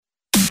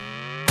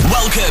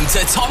Welcome to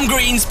Tom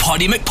Green's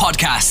Poddy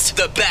McPodcast,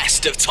 the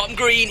best of Tom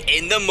Green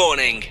in the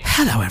morning.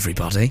 Hello,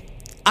 everybody,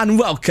 and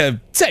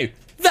welcome to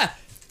the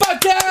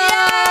podcast!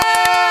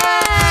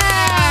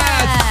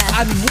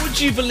 And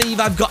would you believe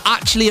I've got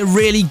actually a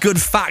really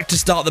good fact to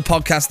start the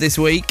podcast this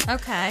week?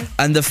 Okay.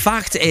 And the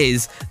fact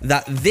is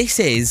that this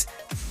is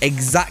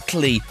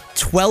exactly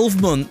 12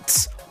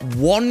 months,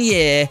 1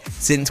 year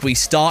since we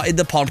started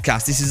the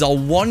podcast. This is our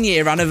 1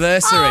 year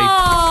anniversary.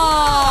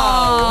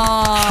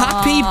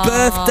 Happy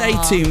birthday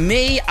to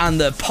me and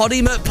the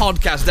Poddy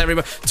McPodcast,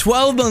 everybody.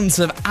 12 months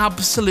of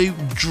absolute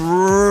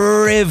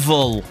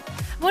drivel.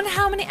 I wonder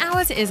how many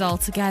hours it is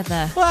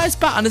altogether. Well, it's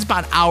about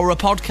an hour a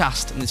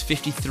podcast, and there's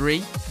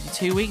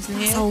 52 weeks in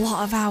here. That's a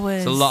lot of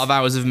hours. It's a lot of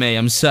hours of me.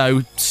 I'm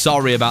so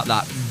sorry about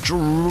that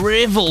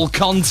drivel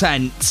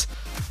content.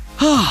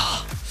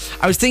 I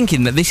was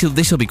thinking that this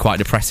will be quite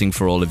depressing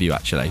for all of you,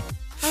 actually.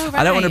 Oh,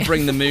 right. I don't want to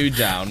bring the mood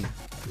down.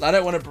 I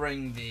don't want to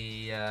bring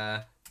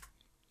the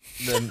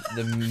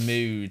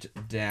mood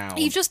down.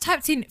 You've just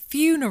typed in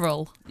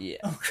funeral. Yeah.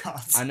 Oh,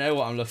 God. I know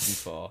what I'm looking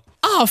for.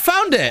 Oh, I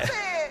found it!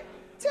 Hey,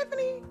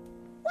 Tiffany,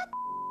 what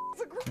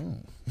is a group?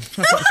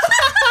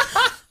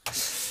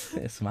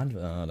 It's some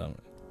advert. Oh, don't.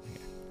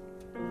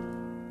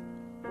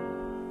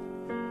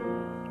 Do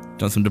you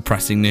want some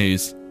depressing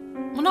news?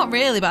 Well, not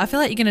really, but I feel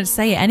like you're going to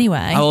say it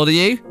anyway. How old are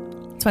you?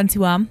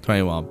 21.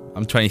 21.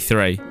 I'm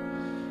 23.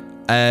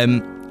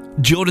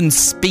 Jordan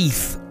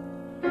Spieth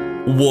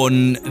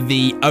won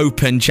the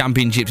Open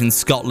Championships in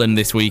Scotland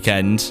this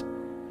weekend.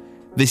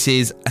 This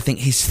is, I think,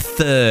 his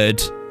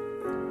third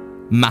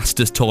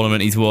Masters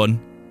tournament he's won.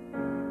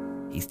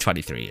 He's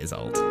 23 years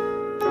old.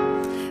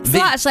 So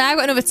actually, I've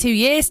got another 2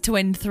 years to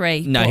win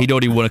 3. No, he'd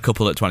already won a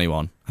couple at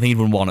 21. I think he'd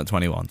won one at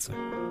 21. So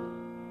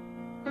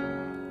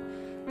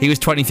he was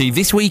 23.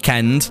 This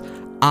weekend,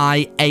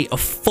 I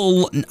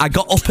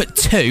got up at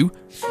 2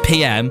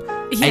 p.m,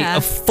 ate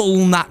a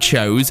full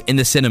nachos in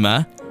the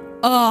cinema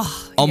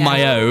on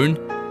my own.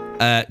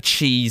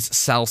 Cheese,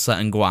 salsa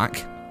and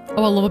guac.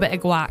 Oh, I love a bit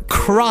of guac.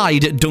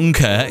 Cried at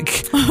Dunkirk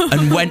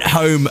and went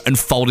home and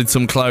folded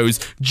some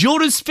clothes.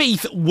 Jordan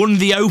Spieth won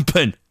the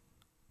Open.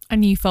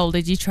 And you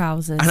folded your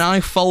trousers. And I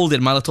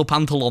folded my little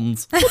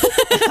pantaloons.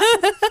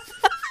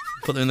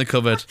 Put them in the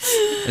cupboard.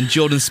 And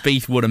Jordan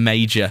Spieth won a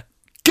major.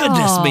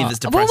 Goodness me, that's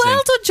depressing.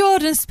 Well done,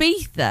 Jordan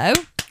Spieth, though.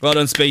 Well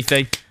done,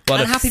 Spiethy. Well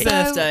done. And happy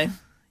birthday.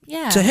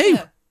 Yeah. To who?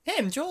 Yeah.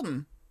 Him,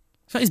 Jordan.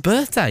 It's not his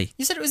birthday.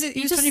 You said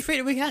he was 23 at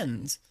the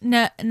weekend.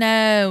 No.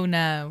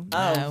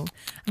 Oh.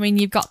 I mean,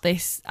 you've got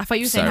this. I thought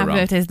you were saying So happy wrong.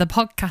 birthday to the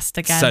podcast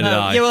again. So did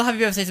I. Yeah, well, happy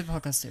birthday to the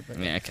podcast too. But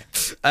Yeah, okay.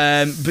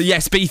 But yeah,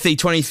 Spiethy,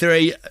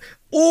 23.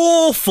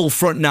 Awful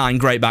front nine,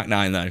 great back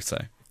nine, though, so.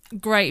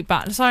 Great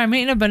back. Sorry, I'm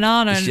eating a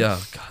banana. And Oh,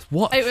 God.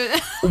 What? it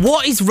was-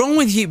 What is wrong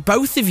with you,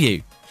 both of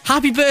you?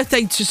 Happy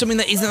birthday to something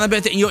that isn't their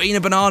birthday and you're eating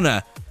a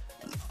banana.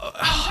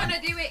 I'm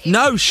trying to do it.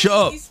 No, shut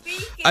up.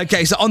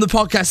 Okay, so on the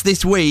podcast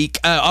this week,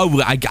 I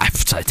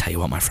tell you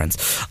what, my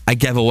friends, I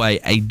gave away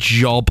a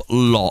job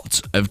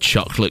lot of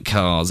chocolate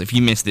cars. If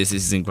you missed this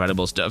is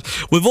incredible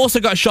stuff. We've also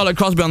got Charlotte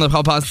Crosby on the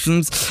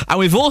podcast,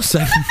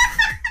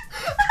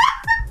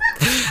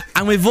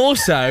 and we've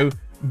also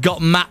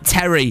got Matt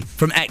Terry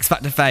from X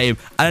Factor fame.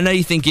 And I know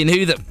you're thinking,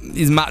 who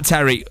is Matt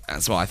Terry?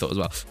 That's what I thought as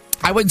well.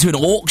 I went to an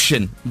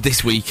auction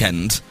this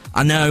weekend.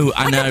 I know.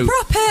 Like a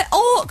proper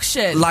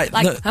auction. Like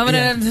I'm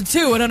gonna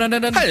two. One of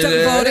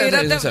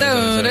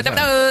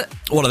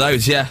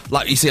those, yeah.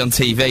 Like you see on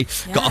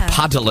TV. Yeah. Got a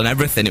paddle and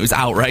everything. It was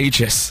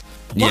outrageous.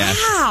 Yeah,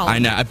 Wow. I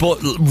know. I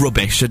bought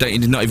rubbish.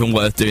 It's not even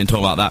worth talking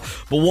about that.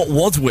 But what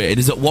was weird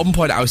is at one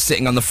point I was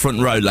sitting on the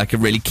front row like a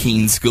really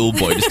keen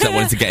schoolboy just because I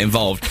wanted to get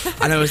involved.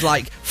 And I was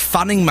like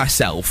fanning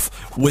myself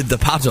with the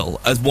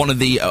paddle as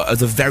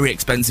as a very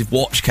expensive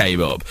watch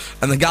came up.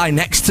 And the guy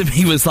next to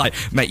me was like,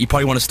 mate, you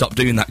probably want to stop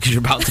doing that because you're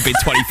about to bid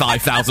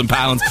 £25,000.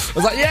 I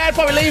was like, yeah, I'd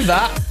probably leave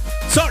that.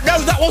 So,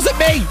 no, that wasn't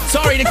me.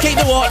 Sorry, to keep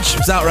the watch. It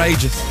was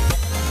outrageous.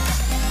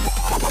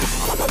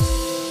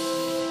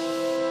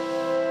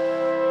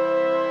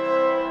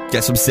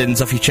 Get some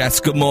sins off your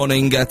chest. Good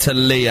morning to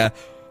Leah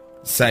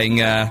saying,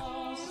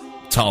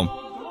 Tom,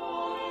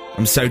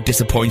 I'm so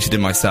disappointed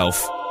in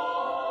myself.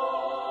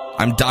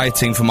 I'm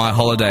dieting for my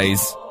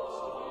holidays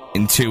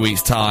in 2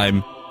 weeks'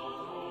 time,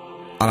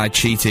 and I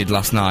cheated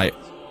last night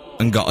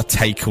and got a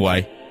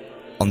takeaway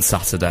on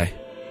Saturday.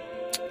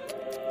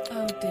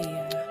 Oh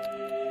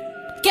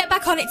dear. Get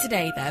back on it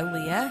today, though,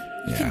 Leah.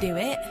 You can do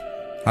it.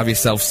 Have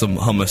yourself some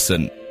hummus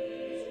and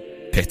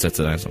pitta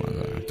today. I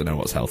don't know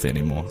what's healthy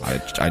anymore.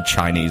 I had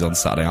Chinese on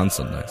Saturday and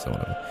Sunday, so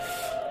whatever.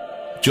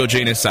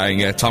 Georgina's saying,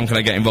 Tom, can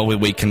I get involved with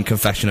Weekend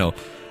Confessional?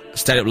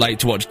 Stayed up late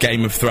to watch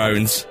Game of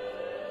Thrones,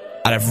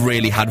 and I've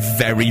really had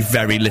very,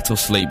 very little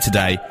sleep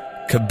today.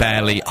 Could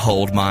barely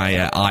hold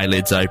my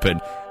eyelids open.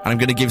 And I'm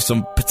going to give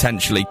some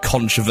potentially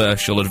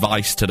controversial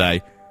advice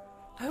today.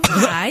 All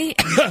right.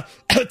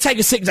 Take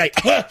a sick day.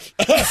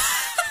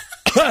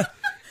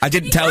 I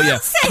didn't tell you.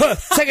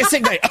 Take a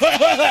sick day.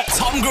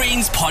 Tom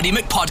Green's Poddy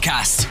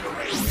McPodcast.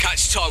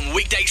 Catch Tom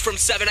weekdays from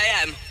 7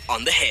 a.m.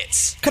 on The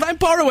Hits. Can I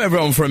borrow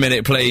everyone for a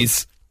minute,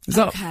 please?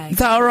 Is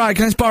that all right?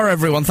 Can I just borrow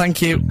everyone?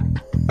 Thank you.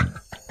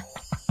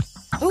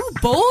 Oh,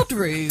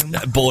 boardroom.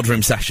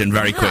 Boardroom session,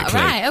 very quickly.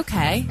 Right,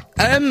 okay.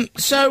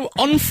 So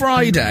on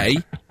Friday,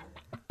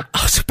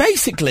 so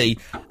basically,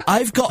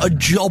 I've got a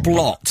job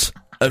lot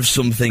of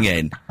something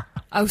in.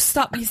 Oh,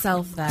 stop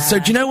yourself there. So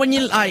do you know when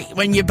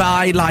you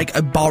buy like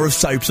a bar of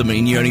soap or something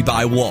and you only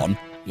buy one?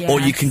 Yes.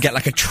 Or you can get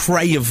like a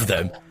tray of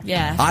them.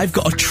 Yeah. I've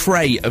got a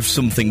tray of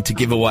something to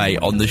give away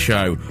on the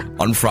show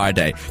on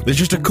Friday. There's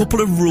just a couple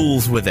of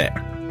rules with it.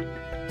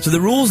 So the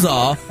rules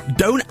are,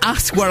 don't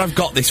ask where I've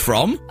got this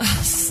from,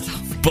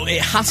 but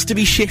it has to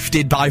be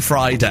shifted by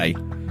Friday.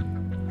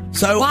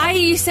 So why are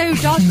you so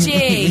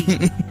dodgy?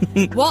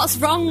 What's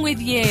wrong with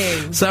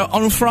you? So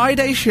on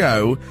Friday's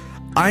show,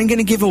 I'm going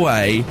to give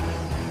away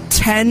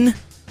 10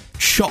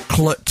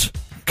 chocolate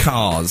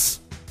cars.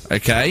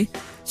 Okay?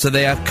 So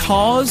they are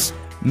cars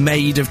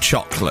made of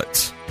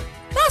chocolate.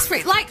 That's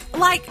pretty,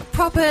 like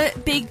proper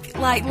big,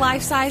 like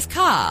life-size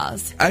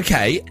cars.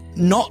 Okay,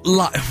 not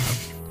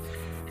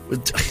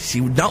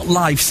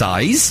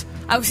life-size.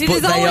 Oh, see,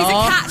 but there's always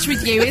are... a catch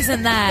with you,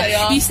 isn't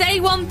there? You say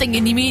one thing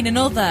and you mean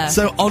another.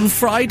 So on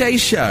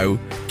Friday's show,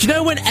 do you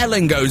know when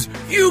Ellen goes,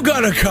 "You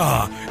got a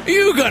car,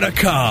 you got a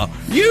car,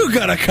 you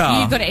got a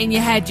car"? You've got it in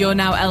your head, you're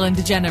now Ellen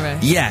DeGeneres.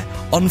 Yeah,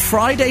 on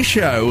Friday's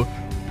show,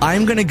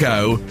 I'm going to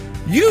go,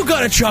 "You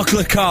got a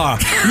chocolate car,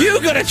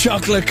 you got a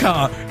chocolate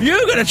car,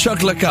 you got a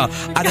chocolate car."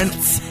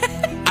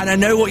 And I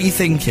know what you're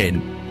thinking,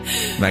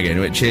 Megan,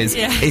 which is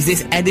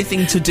this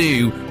anything to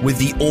do with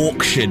the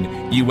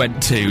auction you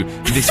went to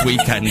this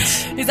weekend?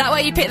 Is that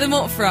where you picked them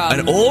up from?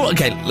 And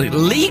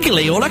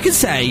legally, all I can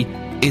say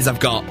is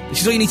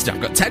this is all you need to do.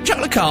 I've got 10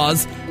 chocolate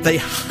cars. They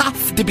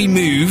have to be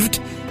moved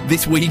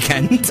this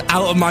weekend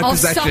out of my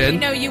possession. Oh,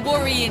 stop, no, you're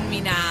worrying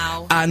me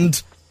now.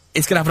 And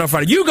it's going to happen on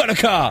Friday. You got a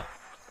car!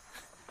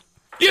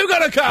 You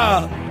got a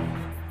car!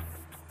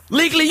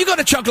 Legally, you got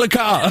a chocolate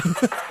car!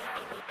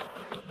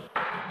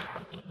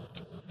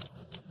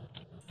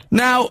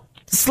 Now,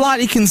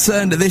 slightly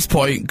concerned at this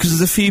point, because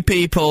there's a few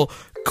people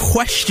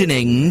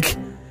questioning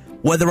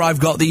whether I've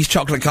got these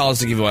chocolate cars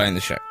to give away in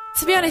the show.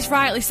 To be honest,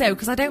 rightly so,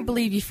 because I don't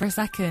believe you for a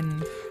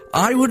second.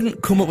 I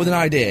wouldn't come up with an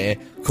idea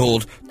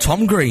called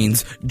Tom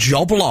Green's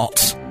Job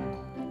Lot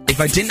if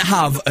I didn't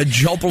have a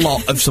job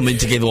lot of something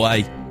to give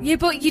away. Yeah,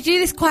 but you do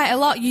this quite a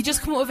lot. You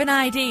just come up with an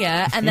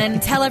idea and then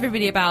tell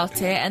everybody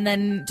about it and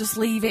then just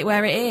leave it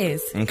where it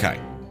is.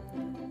 Okay.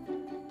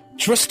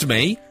 Trust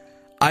me,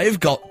 I've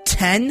got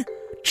 10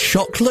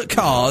 chocolate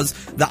cars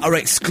that are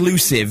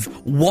exclusive,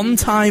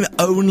 one-time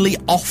only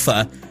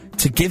offer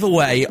to give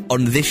away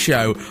on this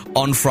show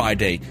on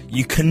Friday.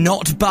 You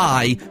cannot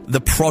buy the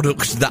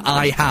product that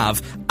I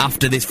have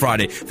after this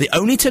Friday. The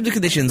only terms and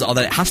conditions are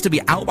that it has to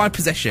be out of my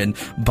possession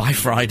by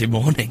Friday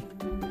morning.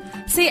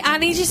 See, I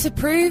need you to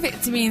prove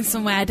it to me in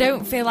some way. I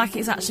don't feel like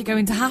it's actually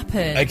going to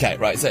happen. Okay,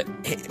 right, so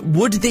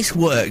would this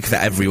work for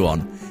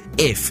everyone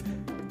if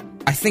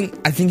I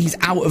think he's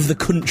out of the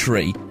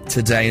country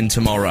today and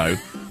tomorrow?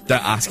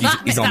 Don't ask, he's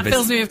on business. That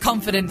fills me with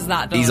confidence,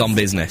 that does. He's on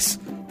business.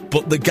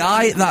 But the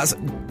guy that's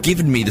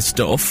given me the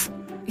stuff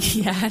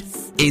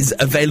is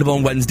available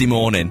on Wednesday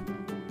morning.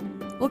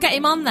 We'll get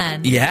him on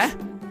then. Yeah?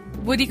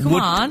 Would he come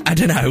on? I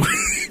don't know.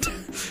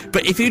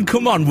 But if he'd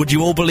come on, would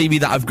you all believe me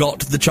that I've got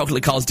the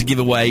chocolate cars to give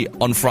away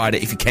on Friday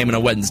if he came in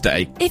on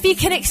Wednesday? If you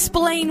can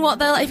explain what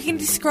they're like, if you can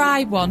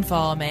describe one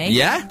for me.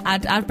 Yeah?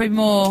 I'd be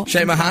more...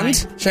 Shake my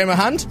hand. Shake my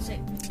hand.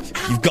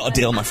 You've got a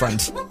deal, my friend.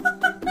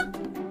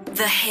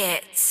 The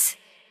hits.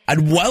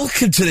 And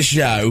welcome to the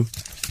show.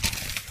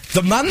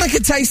 The man that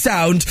can taste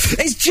sound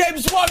is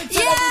James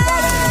Warrington.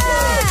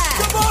 Yeah!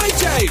 Good morning,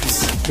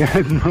 James.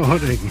 Good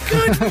morning.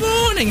 Good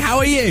morning. How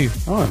are you?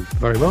 Oh,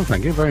 very well,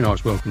 thank you. Very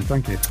nice welcome,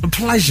 thank you. A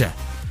pleasure.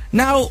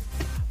 Now,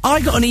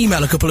 I got an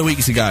email a couple of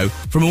weeks ago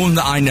from a woman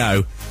that I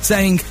know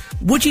saying,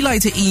 "Would you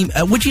like to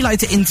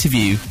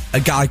interview a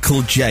guy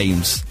called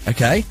James?"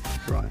 Okay.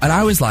 Right. And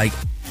I was like,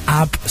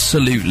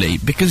 absolutely,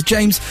 because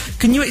James,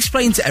 can you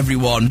explain to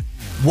everyone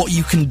what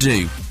you can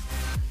do?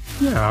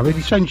 Yeah, I mean,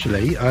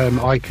 essentially,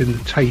 I can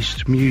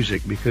taste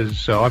music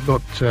because I've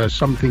got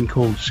something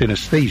called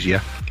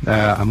synesthesia,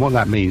 and what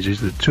that means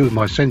is that two of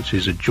my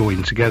senses are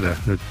joined together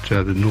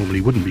that normally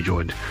wouldn't be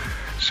joined.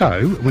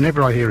 So,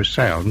 whenever I hear a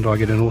sound, I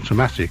get an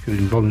automatic and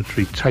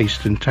involuntary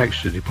taste and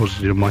texture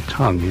deposited on my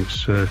tongue.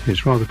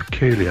 It's rather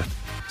peculiar.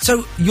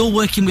 So, you're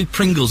working with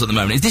Pringles at the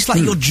moment. Is this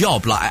like your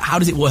job? Like, how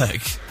does it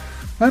work?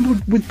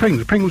 With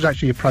Pringles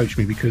actually approached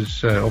me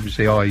because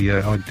obviously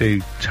I do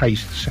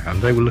taste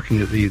sound. They were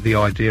looking at the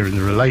idea and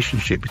the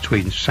relationship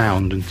between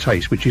sound and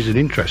taste, which is an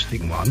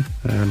interesting one,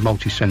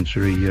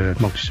 multi-sensory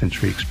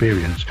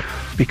experience.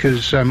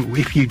 Because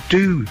if you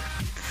do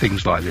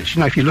things like this,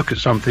 if you look at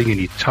something and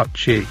you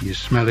touch it, you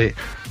smell it,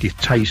 you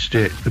taste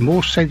it, the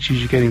more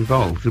senses you get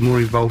involved, the more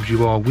involved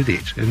you are with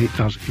it, and it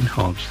does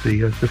enhance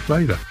the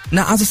flavour.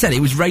 Now, as I said, it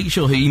was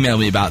Rachel who emailed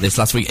me about this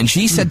last week, and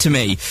she said to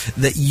me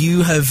that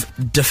you have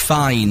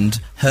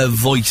defined her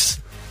voice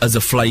as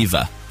a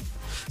flavour.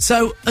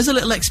 So, as a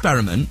little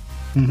experiment,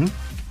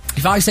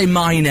 if I say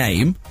my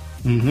name,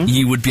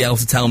 you would be able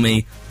to tell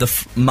me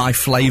my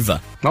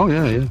flavour. Oh,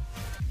 yeah.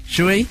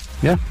 Should we?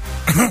 Yeah.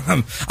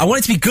 I want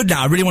it to be good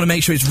now. I really want to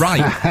make sure it's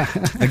right.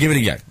 I'll give it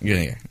a go.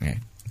 Okay.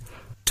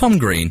 Tom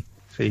Green.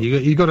 See,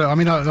 you got to. I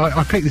mean,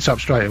 I picked this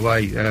up straight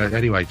away.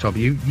 Anyway, Tom,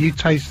 you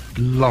taste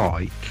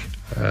like,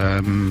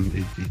 those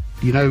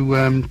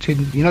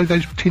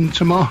tin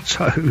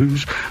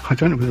tomatoes. I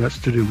don't know whether that's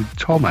to do with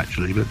Tom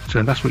actually, but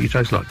that's what you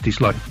taste like.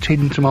 It's like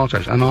tin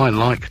tomatoes, and I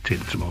like tin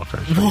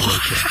tomatoes.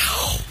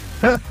 Wow.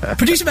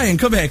 Producer Megan,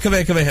 come here.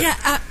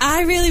 Yeah,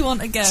 I really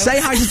want to go. Say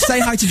hi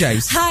to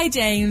James. Hi,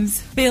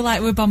 James. Feel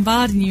like we're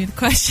bombarding you with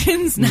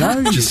questions now.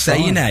 No, Just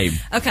say your name.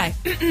 Okay.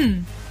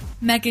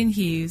 Megan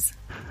Hughes.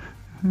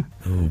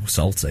 Oh,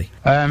 salty.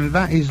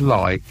 That is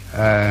like,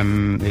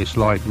 it's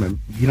like,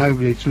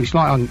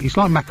 it's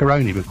like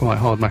macaroni, but quite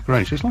hard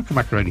macaroni. So it's like a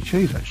macaroni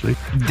cheese, actually.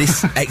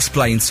 This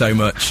explains so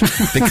much,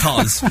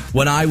 because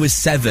when I was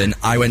 7,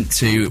 I went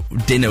to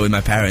dinner with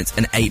my parents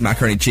and ate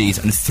macaroni cheese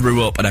and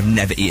threw up, and I've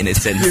never eaten it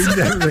since. You've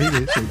never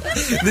eaten it since.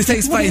 This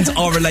explains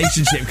our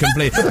relationship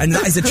completely, and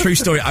that is a true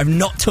story. I've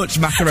not touched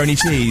macaroni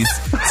cheese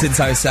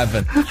since I was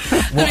 7.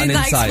 What an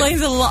that insight.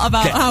 explains a lot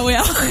about how we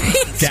are.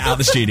 Get out of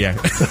the studio.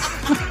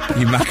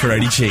 You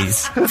macaroni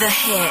cheese. The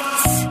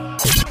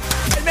hits.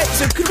 Hey, mate,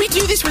 so could we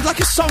do this with like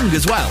a song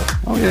as well?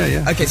 Oh,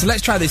 yeah. Okay, so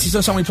let's try this. This is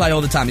a song we play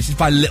all the time. This is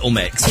by Little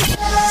Mix.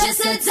 Just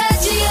a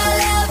touch of your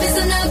love is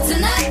enough to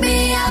knock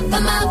me off of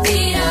my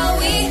feet. Oh,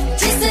 we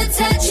just a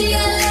touch of your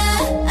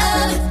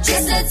love,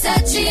 just a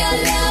touch of your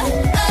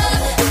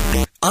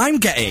love. I'm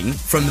getting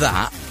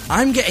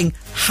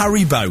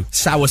Haribo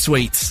sour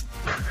sweets.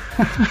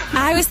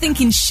 I was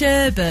thinking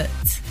sherbet.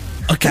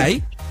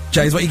 Okay,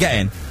 James, what are you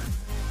getting?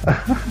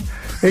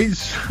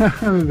 It's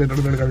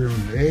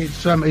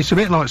a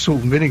bit like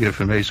salt and vinegar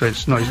for me, so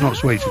it's not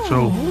sweet at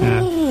all.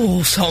 Yeah.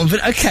 Oh, salt and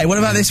vinegar. Okay, what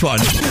about this one?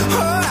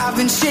 Oh, I've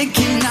been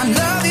shaking. I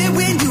love it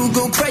when you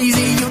go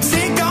crazy. You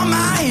take all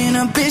my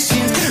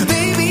inhibitions.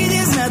 Baby,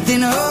 there's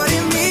nothing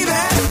holding me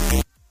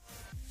back.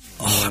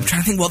 Oh, I'm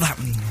trying to think what that...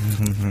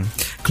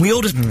 Can we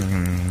all just...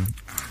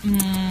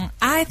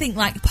 I think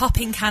like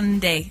popping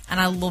candy,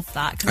 and I love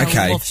that because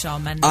I love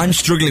Shawn Mendes. I'm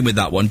struggling with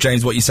that one.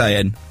 James, what are you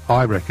saying?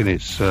 I reckon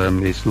it's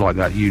like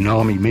that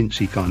unami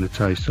mincy kind of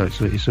taste. So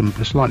it's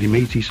a slightly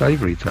meaty,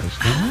 savoury taste.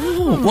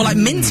 Oh, well, like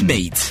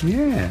mincemeat.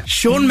 Yeah.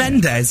 Shawn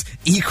Mendes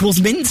equals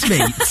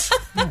mincemeat.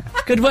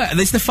 Good work.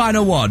 This is the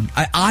final one.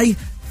 I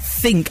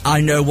think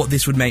I know what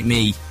this would make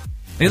me.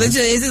 Is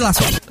it the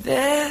last one?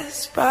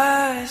 Despacito,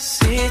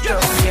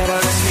 quiero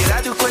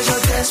respirar tu cuello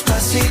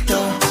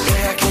despacito.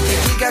 Deja que te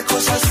diga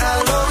cosas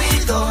al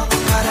oído,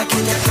 para que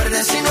te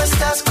acuerdes si no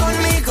estás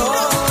conmigo.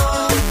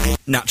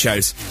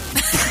 Nachos.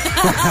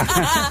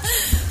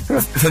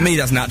 For me,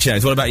 that's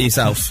nachos. What about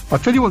yourself? I'll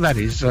tell you what that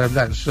is.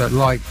 That's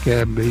like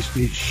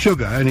it's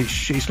sugar, and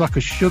it's like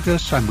a sugar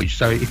sandwich.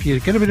 So if you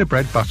get a bit of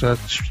bread, butter,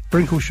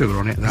 sprinkle sugar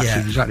on it, and that's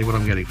exactly what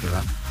I'm getting for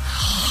that.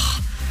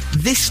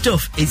 This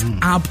stuff is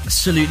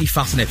absolutely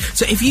fascinating.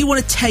 So if you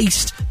want to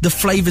taste the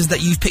flavours that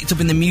you've picked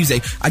up in the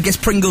music, I guess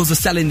Pringles are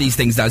selling these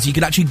things now, so you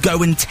can actually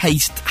go and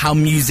taste how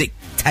music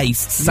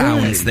tastes,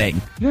 sounds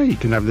thing. Yeah, you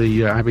can have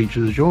each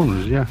of the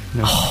genres, yeah.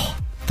 Oh,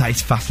 that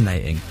is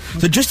fascinating.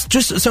 So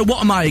so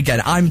what am I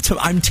again? I'm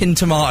tin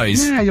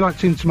tomatoes. Yeah, you like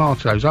tin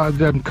tomatoes.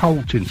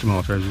 Cold tin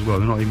tomatoes as well.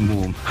 They're not even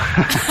warm.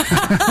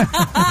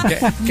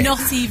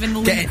 Not even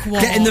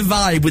lukewarm. Get in the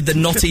vibe with the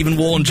not even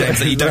warm, James,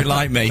 that you don't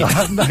like me.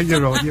 No,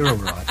 you're all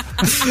right.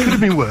 Could have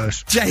been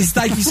worse. James,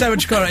 thank you so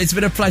much, Connor. It's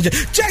been a pleasure.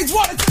 James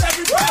Waterton,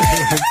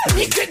 everybody!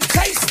 You can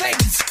taste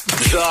things!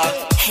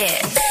 The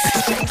hits.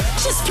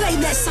 Just play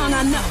that song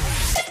I know.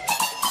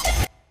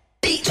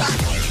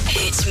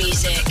 Hits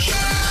music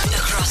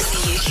across the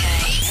UK.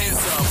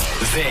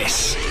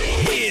 This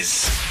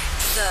is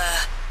The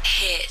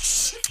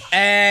hits.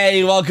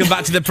 Hey, welcome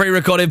back to the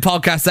pre-recorded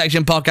podcast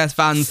section, podcast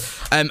fans.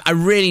 I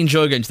really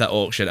enjoy going to that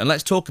auction, and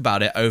let's talk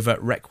about it over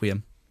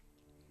Requiem.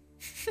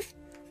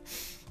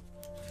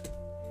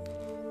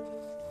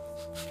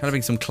 Trying to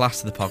bring some class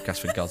to the podcast,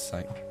 for God's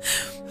sake.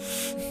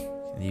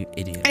 You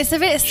idiot. It's a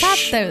bit sad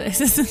though,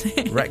 this, isn't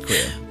it?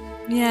 Requiem.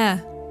 Yeah.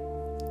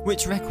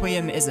 Which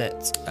Requiem is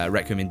it?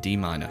 Requiem in D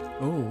minor.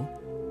 Ooh.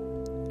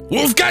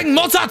 Wolfgang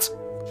Mozart!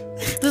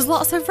 There's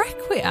lots of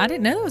requiem. I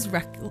didn't know there was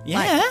Yeah.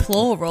 like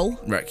plural.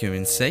 Requiem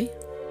in C.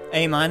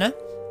 A minor?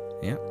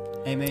 Yeah.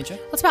 A major?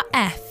 What about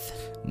F?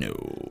 No.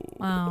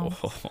 Wow.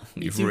 Oh,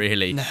 you've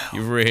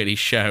really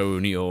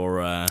shown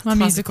your... My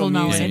musical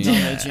knowledge.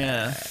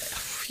 Yeah.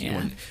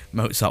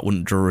 Mozart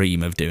wouldn't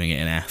dream of doing it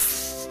in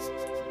F.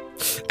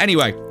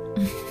 Anyway,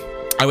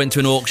 I went to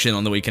an auction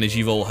on the weekend, as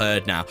you've all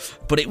heard now,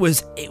 but it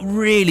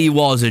really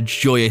was a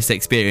joyous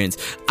experience,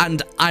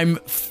 and I'm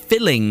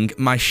filling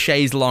my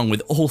chaise longue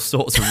with all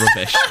sorts of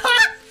rubbish.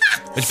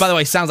 Which, by the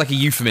way, sounds like a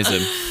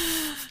euphemism.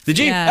 Did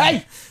you?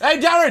 Yeah. Hey,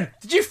 Darren,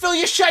 did you fill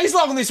your chaise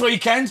longue this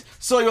weekend?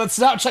 Saw you on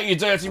Snapchat, you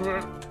dirty...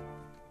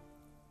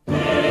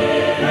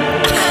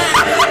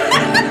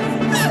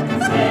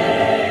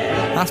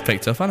 That's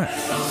picked up, hasn't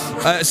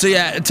it? So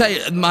yeah,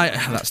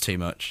 that's too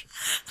much.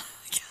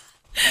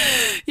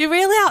 You're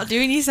really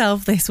outdoing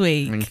yourself this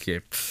week. Thank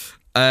you.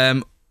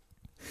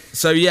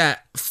 So yeah,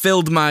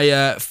 filled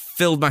my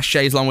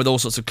chaise lounge with all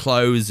sorts of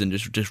clothes and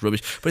just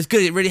rubbish. But it's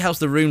good. It really helps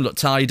the room look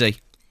tidy.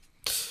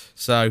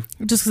 So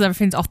Just because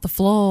everything's off the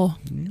floor.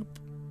 Yep.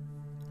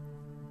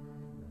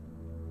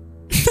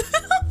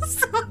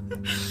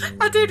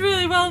 I did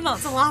really well not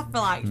to laugh for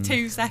like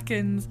 2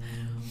 seconds.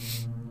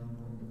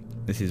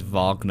 This is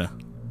Wagner.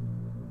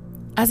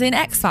 As in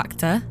X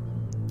Factor?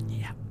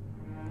 Yeah.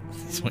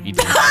 That's what you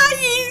do.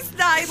 You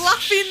started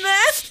laughing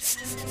there.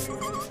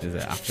 Is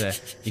it after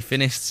he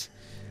finished?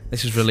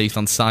 This was released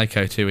on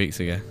Psycho 2 weeks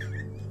ago.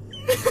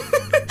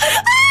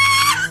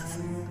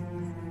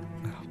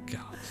 Oh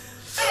God.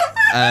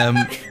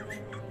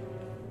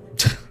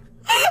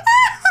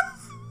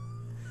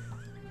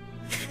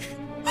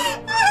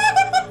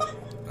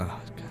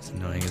 Oh, that's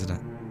annoying, isn't it?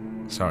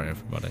 Sorry,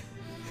 everybody.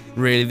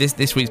 Really,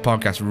 this week's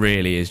podcast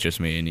really is just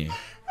me and you.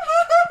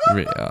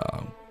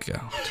 Oh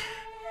God.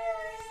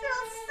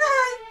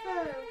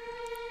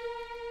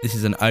 This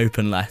is an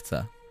open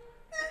letter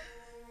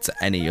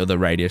to any other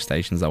radio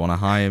stations that want to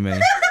hire me.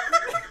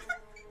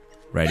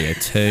 Radio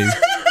 2.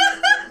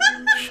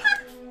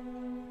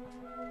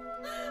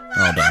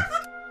 Hold on.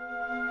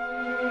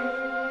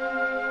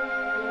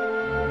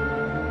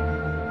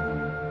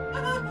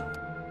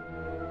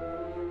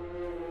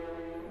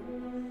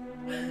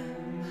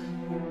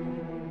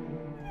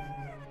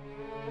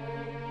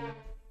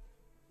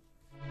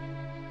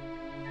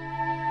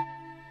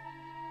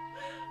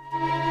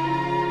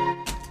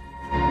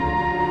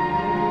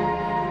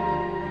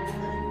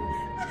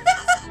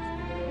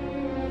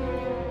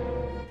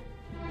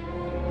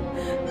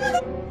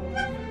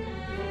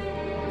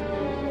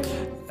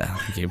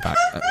 Back.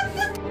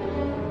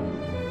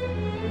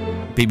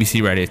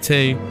 BBC Radio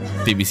 2,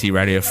 BBC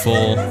Radio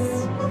 4,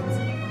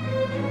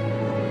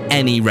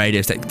 any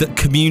radio station, the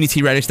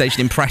community radio station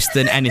in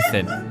Preston,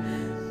 anything.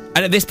 And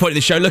at this point in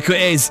the show, look who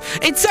it is.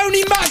 It's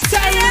only Matt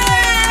Terry!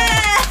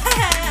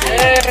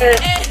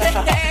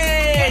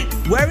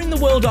 Where in the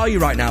world are you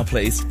right now,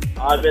 please?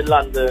 I'm in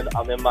London.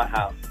 I'm in my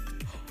house.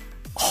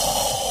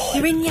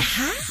 You're in your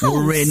house?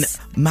 We're in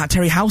Matt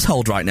Terry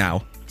household right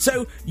now.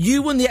 So,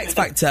 you won the X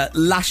Factor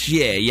last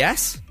year,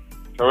 yes?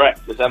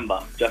 Correct, December,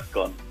 just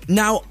gone.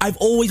 Now, I've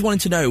always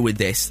wanted to know with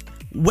this,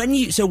 when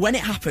it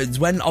happens,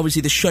 when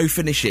obviously the show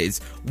finishes,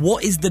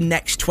 what is the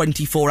next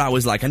 24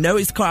 hours like? I know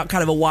it's kind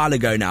of a while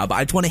ago now, but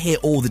I just want to hear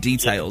all the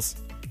details.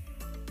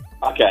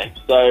 Okay,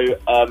 so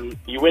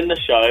you win the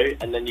show,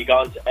 and then you go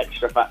on to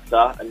Extra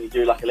Factor, and you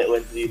do like a little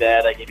interview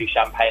there, they give you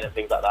champagne and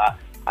things like that,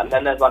 and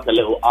then there's like a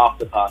little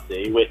after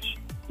party, which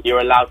you're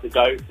allowed to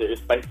go to.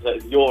 It's basically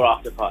your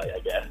after party, I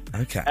guess.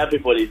 Okay.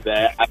 Everybody's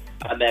there,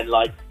 and then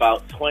like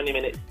about 20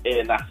 minutes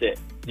in, that's it.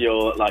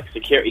 Your like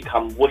security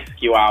come whisk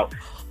you out,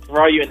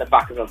 throw you in the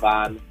back of a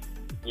van.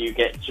 You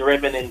get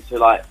driven into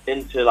like.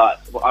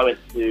 Well, I went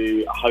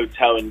to a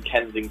hotel in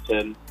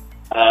Kensington,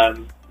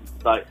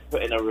 like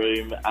put in a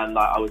room, and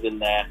like I was in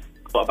there.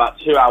 Got about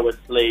 2 hours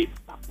sleep.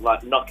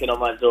 Like knocking on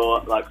my door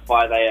at like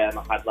 5 a.m.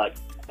 I had like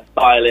a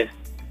stylist,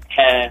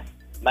 hair,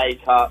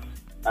 makeup,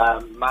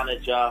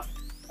 manager.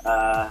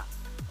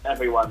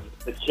 Everyone,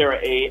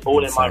 security,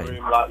 all in my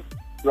room, like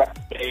dressed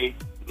me,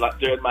 like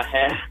doing my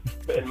hair,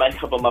 putting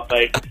makeup on my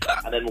face,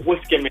 and then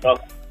whisking me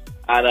off,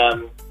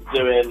 and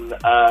doing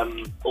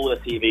all the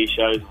TV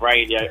shows,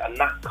 radio, and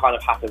that kind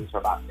of happens for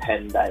about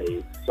 10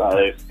 days.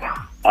 So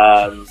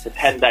for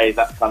 10 days,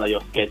 that's kind of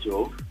your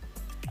schedule,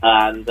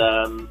 and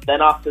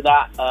then after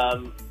that,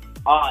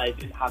 I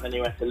didn't have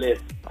anywhere to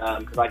live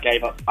because I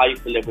gave up. I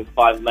used to live with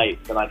 5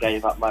 mates, and I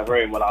gave up my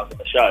room when I was at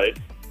the show.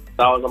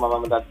 So I was on my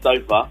mum and dad's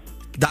sofa.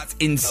 That's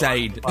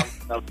insane.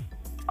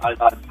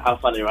 How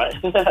funny, right?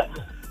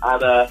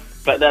 And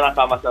but then I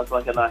found myself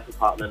like a nice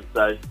apartment.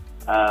 So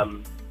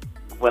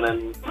went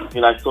and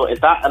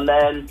sorted that, and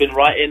then been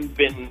writing,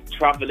 been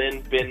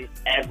travelling, been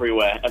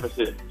everywhere ever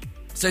since.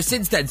 So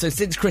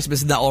since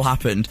Christmas and that all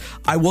happened,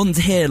 I want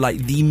to hear like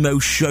the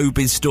most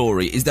showbiz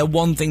story. Is there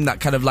one thing that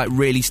kind of like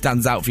really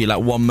stands out for you,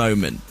 like one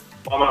moment?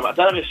 One moment. I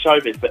don't know if it's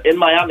showbiz, but in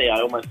Miami, I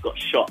almost got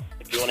shot.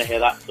 If you want to hear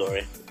that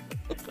story.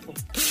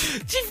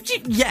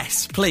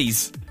 Yes,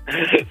 please.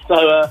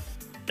 So,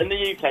 in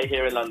the UK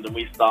here in London,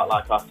 we start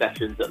like our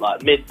sessions at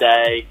like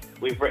midday.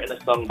 We've written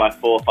a song by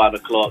 4 or 5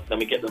 o'clock. Then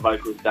we get the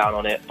vocals down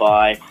on it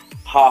by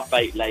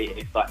 8:30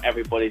 latest. Like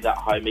everybody's at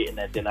home eating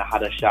their dinner,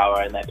 had a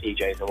shower in their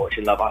PJs and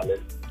watching Love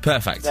Island.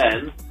 Perfect.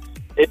 Then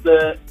in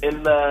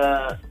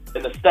the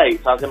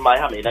States, I was in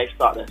Miami. They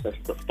start their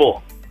sessions at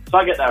 4. So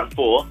I get there at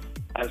 4,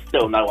 and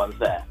still no one's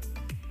there.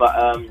 But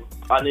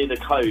I knew the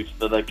code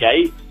for the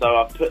gate, so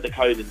I put the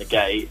code in the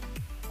gate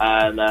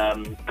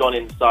and gone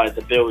inside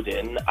the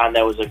building, and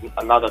there was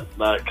another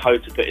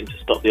code to put in to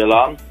stop the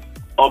alarm.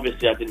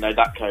 Obviously, I didn't know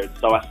that code,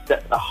 so I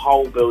set the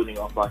whole building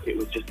off like it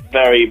was just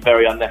very,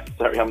 very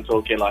unnecessary. I'm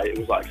talking like it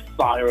was like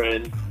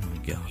siren,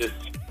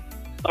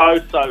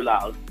 just so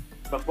loud.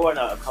 Before I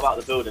know it, I've come out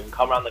of the building,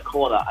 come around the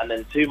corner, and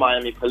then 2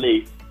 Miami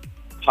police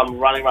come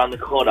running around the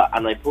corner,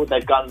 and they pulled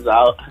their guns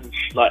out and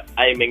like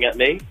aiming at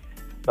me.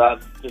 So I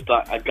had just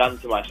like a gun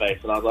to my face,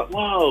 and I was like,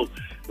 whoa!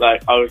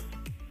 Like I was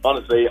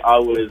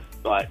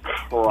like,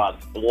 crud,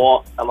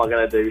 what am I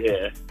going to do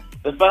here?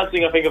 The first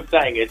thing I think of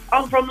saying is,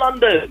 I'm from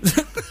London!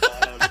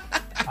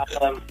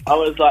 I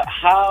was like,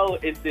 how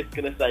is this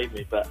going to save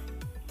me? But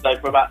so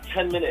for about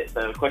 10 minutes,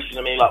 they were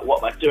questioning me, like,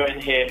 what am I doing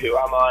here? Who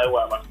am I?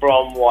 Where am I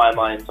from? Why am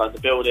I inside the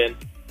building?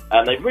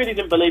 And they really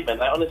didn't believe me.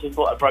 And they honestly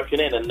thought I'd broken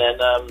in. And then,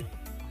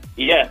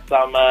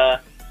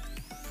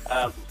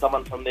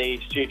 someone from the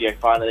studio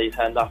finally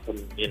turned up, and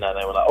they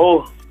were like,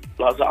 "Oh,"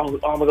 I was like,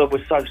 "Oh my God,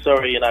 we're so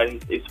sorry.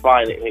 It's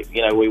fine.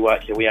 We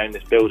work here. We own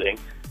this building."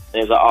 And he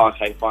was like, "Oh,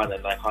 okay, fine."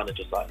 And they kind of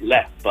just like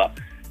left, but.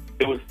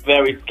 It was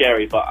very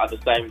scary, but at the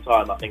same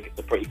time, I think it's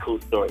a pretty cool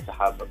story to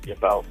have under your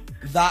belt.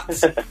 That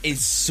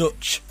is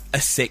such a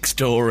sick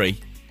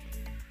story.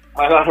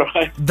 I know,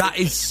 right? That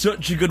is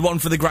such a good one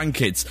for the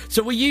grandkids.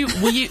 So were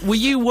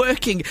you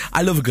working?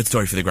 I love a good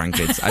story for the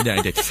grandkids. I know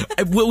I do.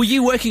 Were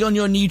you working on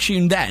your new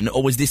tune then,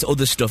 or was this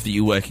other stuff that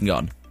you were working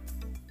on?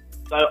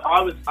 So I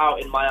was out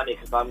in Miami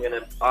because I'm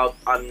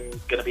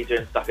gonna be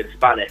doing stuff in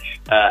Spanish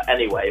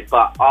anyway.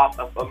 But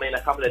a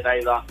couple of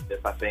days after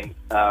this, I think.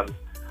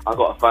 I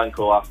got a phone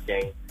call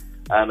asking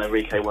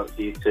Enrique wants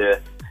you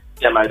to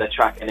demo the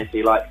track, and if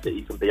he likes it,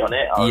 you can be on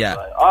it. I was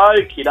like,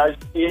 okie dokie,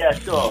 yeah,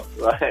 sure.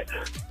 Right.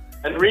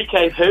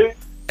 Enrique who?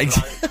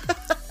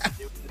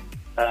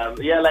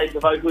 Laid the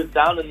vocals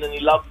down, and then he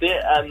loved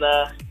it, and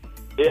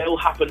it all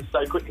happened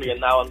so quickly,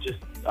 and now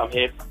I'm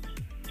here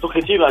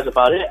talking to you guys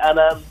about it,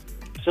 and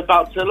it's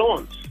about to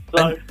launch.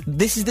 So and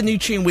this is the new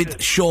tune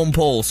with Sean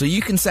Paul, so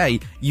you can say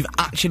you've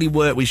actually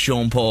worked with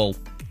Sean Paul.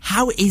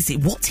 How is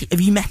it?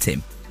 Have you met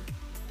him?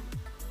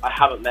 I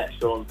haven't met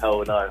Sean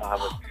Paul, no, I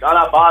haven't. Shut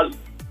up, man!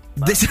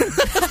 This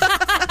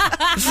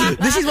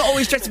is what I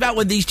always stress about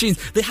with these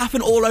tunes. They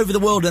happen all over the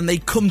world and they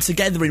come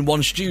together in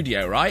one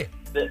studio, right?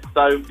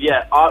 So,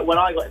 yeah, when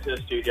I got into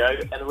the studio,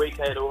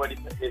 Enrique had already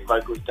put his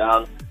vocals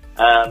down.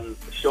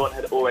 Sean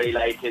had already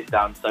laid his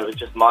down, so it was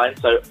just mine.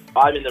 So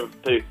I'm in the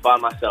booth by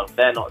myself.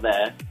 They're not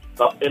there.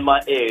 But in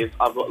my ears,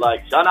 I've got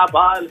like, shut up,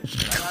 man!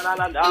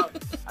 And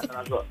then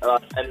I've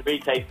got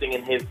Enrique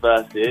singing his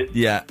verses.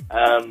 Yeah.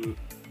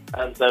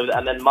 And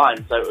then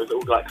mine, so it was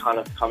all like kind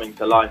of coming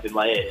to life in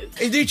my ears.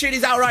 His new tune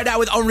is out right now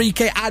with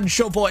Enrique and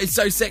Sean Paul. It's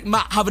so sick.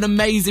 Matt, have an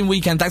amazing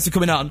weekend. Thanks for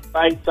coming on.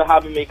 Thanks for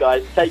having me,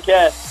 guys. Take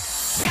care.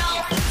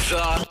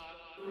 The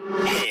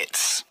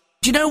hits.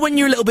 Do you know when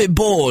you're a little bit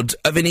bored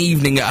of an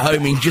evening at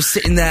home and you're just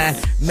sitting there,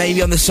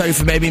 maybe on the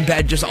sofa, maybe in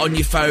bed, just on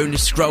your phone,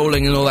 just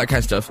scrolling and all that kind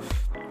of stuff?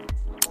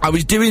 I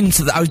was doing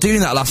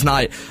that last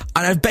night,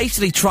 and I've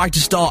basically tried to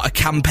start a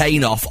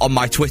campaign off on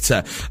my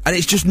Twitter, and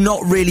it's just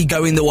not really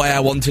going the way I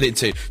wanted it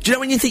to. Do you know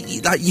when you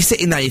think, like, you're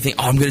sitting there, you think,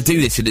 oh, I'm going to do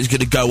this, and it's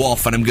going to go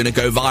off, and I'm going to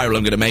go viral,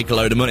 I'm going to make a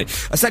load of money.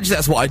 Essentially,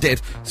 that's what I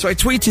did. So I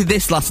tweeted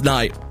this last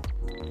night.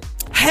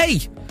 Hey,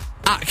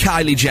 at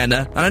Kylie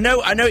Jenner, and I know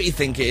what you're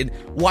thinking.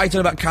 Why are you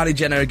talking about Kylie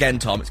Jenner again,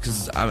 Tom? It's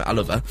because I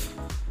love her.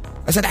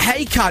 I said,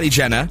 hey, Kylie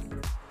Jenner,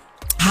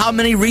 how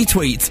many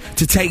retweets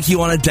to take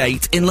you on a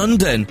date in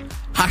London?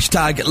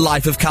 Hashtag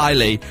life of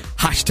Kylie,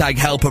 hashtag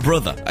help her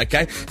brother,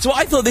 okay? So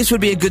I thought this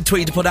would be a good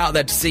tweet to put out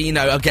there to see,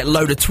 I'll get a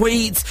load of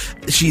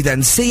tweets, she'd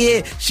then see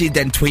it, she'd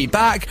then tweet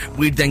back,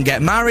 we'd then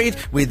get married,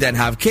 we'd then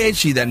have kids,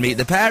 she'd then meet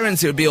the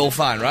parents, it would be all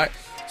fine, right?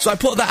 So I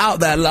put that out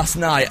there last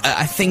night,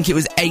 I think it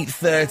was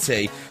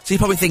 8:30, so you're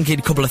probably thinking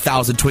a couple of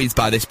thousand tweets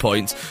by this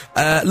point.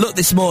 Look,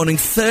 this morning,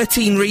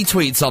 13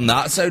 retweets on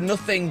that, so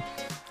nothing,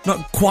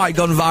 not quite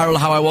gone viral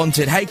how I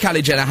wanted. Hey,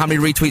 Kylie Jenner, how many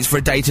retweets for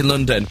a date in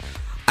London?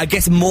 I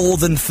guess more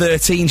than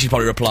 13, she'd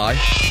probably reply.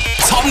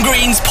 Tom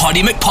Green's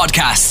Poddy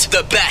McPodcast.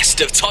 The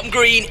best of Tom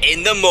Green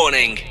in the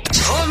morning.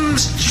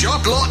 Tom's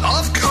chocolate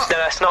of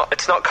cars. No,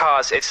 it's not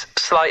cars. It's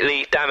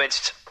slightly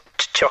damaged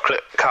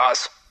chocolate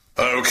cars.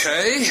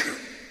 Okay.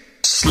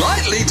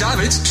 Slightly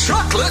damaged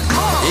chocolate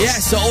cars. Yeah,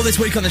 so all this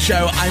week on the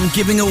show, I'm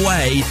giving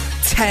away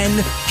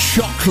 10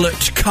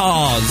 chocolate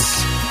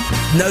cars.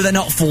 No, they're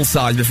not full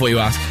size, before you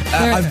ask.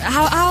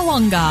 How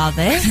long are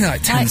they? I think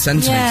like 10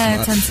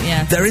 centimetres. Yeah,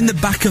 yeah. They're in the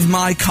back of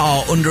my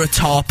car under a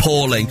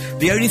tarpaulin.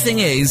 The only thing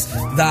is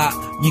that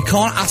you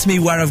can't ask me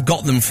where I've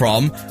got them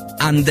from,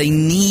 and they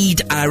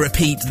need, I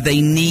repeat,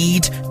 they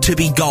need to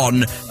be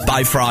gone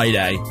by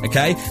Friday,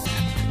 okay?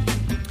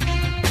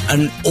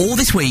 And all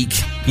this week,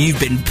 you've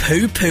been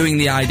poo-pooing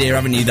the idea,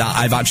 haven't you, that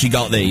I've actually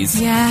got these?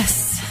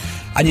 Yes.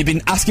 And you've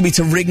been asking me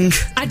to ring...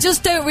 I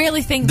just don't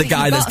really think the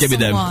guy that's giving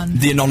them,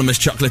 the anonymous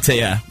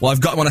chocolatier. Well,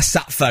 I've got him on a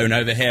sat phone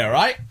over here,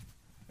 right?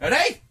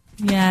 Ready?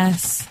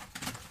 Yes.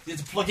 You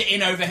have to plug it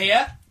in over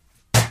here.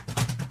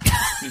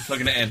 He's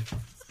plugging it in.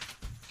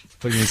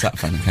 Plugging in the sat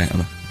phone, okay.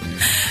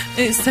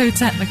 It's so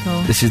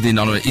technical. This is the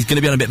anonymous... He's going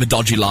to be on a bit of a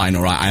dodgy line,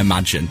 all right, I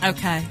imagine.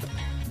 Okay.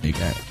 There you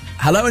go.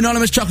 Hello,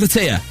 anonymous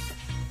chocolatier.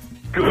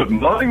 Good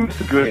morning,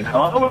 Mr. Green.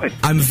 How are we?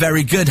 I'm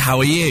very good. How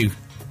are you?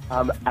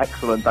 I'm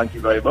excellent, thank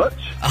you very much.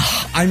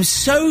 I'm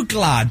so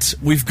glad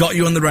we've got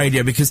you on the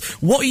radio, because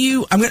what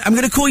you... I'm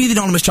going to call you the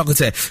anonymous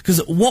chocolatier, because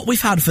what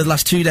we've had for the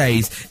last 2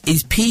 days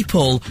is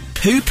people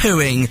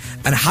poo-pooing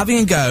and having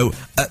a go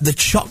at the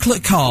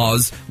chocolate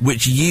cars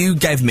which you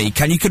gave me.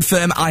 Can you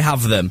confirm I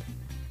have them?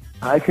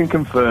 I can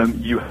confirm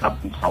you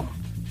have them, Tom.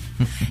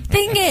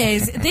 Thing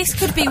is, this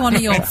could be one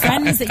of your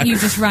friends that you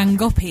just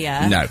rang up here.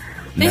 No.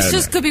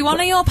 This could be one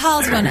of your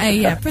pals going, hey,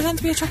 yeah, pretend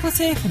to be a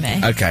chocolatier for me.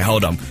 Okay,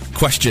 hold on.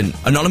 Question.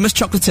 Anonymous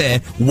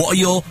chocolatier, what are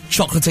your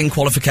chocolating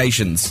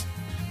qualifications?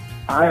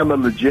 I am a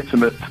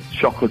legitimate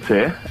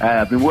chocolatier.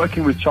 I've been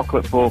working with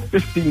chocolate for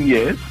 15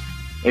 years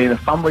in a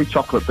family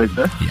chocolate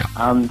business,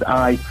 and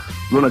I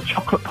run a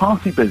chocolate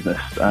party business,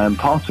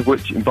 part of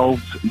which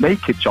involves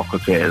naked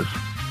chocolatiers.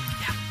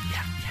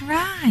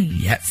 Right.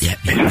 Yep.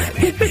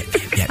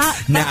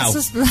 Now,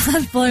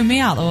 That's blown me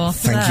out the water.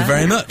 thank you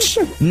very much.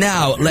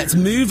 Now, let's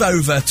move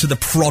over to the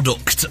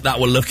product that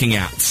we're looking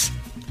at.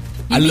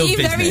 I love You're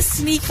business. very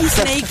sneaky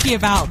snaky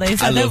about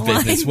this. I love don't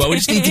business. like Well, we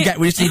just need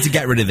to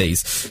get rid of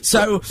these.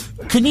 So,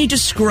 can you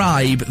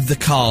describe the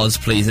cars,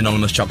 please,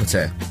 Anonymous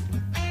Chocolatier?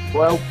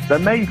 Well, they're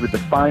made with the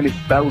finest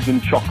Belgian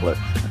chocolate,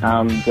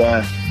 and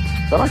they're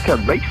like a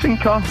racing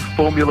car,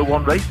 Formula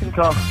 1 racing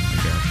car.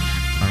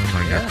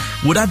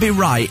 Would I be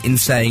right in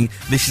saying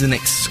this is an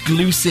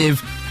exclusive,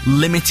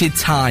 limited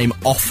time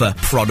offer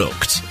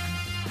product?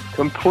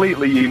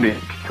 Completely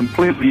unique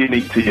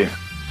to you.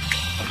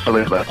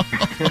 Absolutely.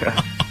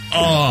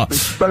 Oh.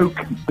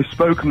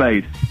 Bespoke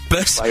made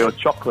by your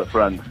chocolate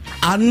friend.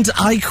 And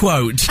I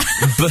quote,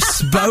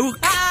 bespoke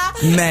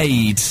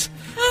made.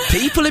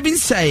 People have been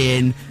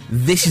saying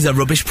this is a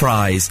rubbish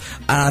prize,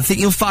 and I think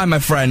you'll find, my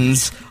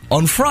friends,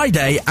 on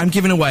Friday I'm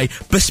giving away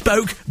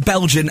bespoke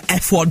Belgian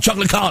F1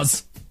 chocolate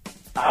cars.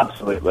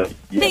 Absolutely.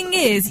 Yeah. Thing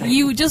is,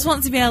 you just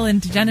want to be Ellen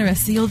DeGeneres,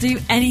 so you'll do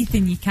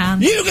anything you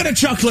can. You got a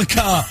chocolate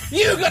car!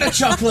 You got a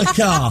chocolate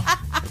car!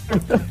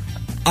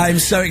 I'm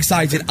so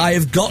excited. I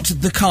have got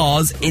the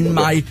cars in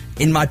my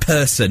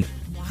person.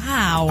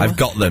 Wow. I've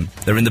got them.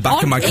 They're in the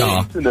back of my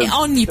car.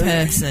 On your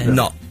person.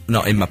 Not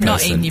in my person.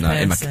 Not in your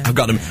person. I've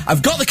got them.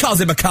 I've got the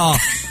cars in my car.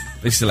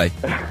 Basically.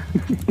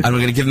 And we're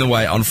going to give them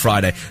away on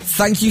Friday.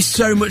 Thank you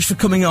so much for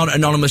coming on,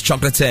 Anonymous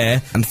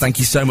Chocolatier, and thank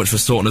you so much for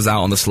sorting us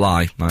out on the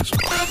sly. Nice.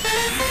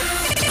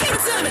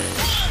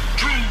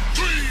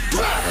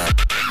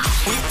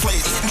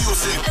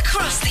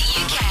 Across the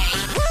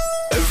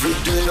UK. Every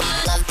day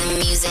I love the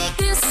music.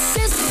 This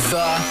is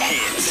the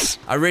hits.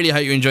 I really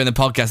hope you're enjoying the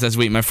podcast this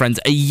week, my friends.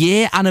 A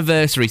year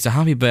anniversary, so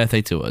happy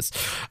birthday to us.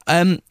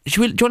 Do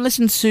you want to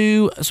listen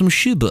to some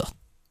Schubert?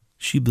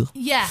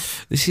 Yeah.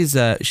 This is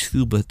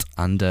Schubert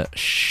and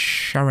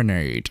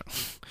Serenade.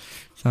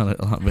 Sound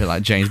a little bit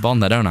like James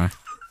Bond there, don't I?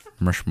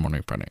 Miss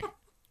Moneypenny.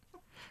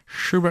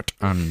 Schubert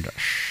and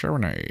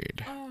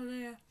Serenade.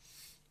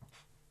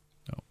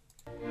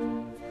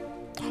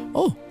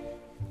 Oh.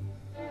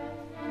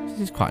 This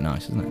is quite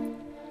nice, isn't it?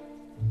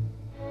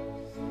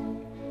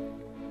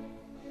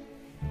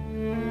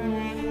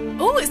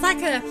 Oh, it's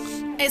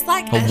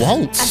like A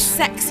waltz. a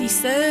sexy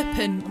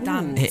serpent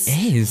dance. It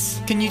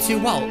is. Can you two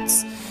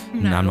waltz?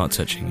 No, I'm not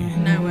touching you.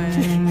 No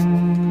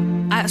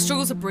way. I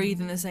struggle to breathe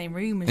in the same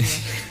room as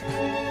you.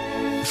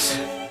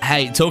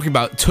 Hey, talking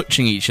about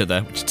touching each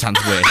other, which sounds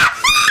weird.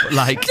 But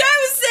like,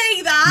 Don't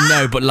say that!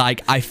 no, but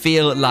like, I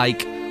feel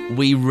like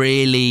we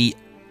really,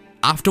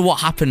 after what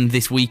happened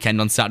this weekend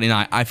on Saturday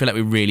night, I feel like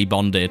we really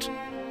bonded.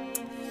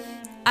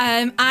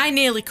 I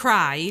nearly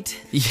cried.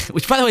 Yeah,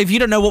 which, by the way, if you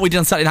don't know what we did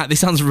on Saturday night, this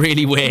sounds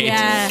really weird.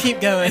 Yeah. Keep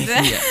going.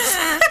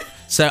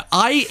 So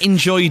I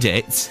enjoyed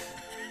it.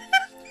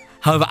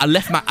 However, I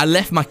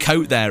left my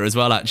coat there as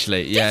well,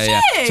 actually. Yeah, Did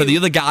yeah. you? So the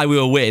other guy we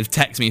were with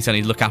texted me saying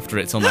he'd look after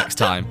it till next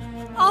time.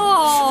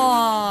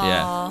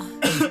 Oh.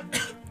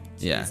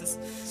 Yeah.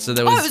 So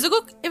there was. Oh,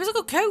 it was a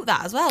good coat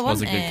that as well,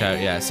 wasn't it? Was a good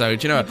coat, yeah. So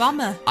do you know?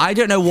 Bomber. I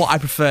don't know what I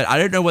preferred. I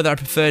don't know whether I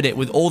preferred it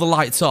with all the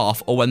lights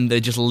off or when they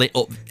just lit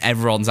up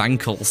everyone's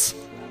ankles.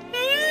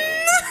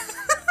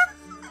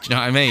 Do you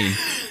know what I mean?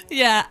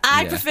 Yeah,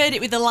 I Yeah. preferred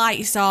it with the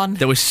lights on.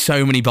 There were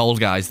so many bald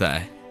guys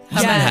there.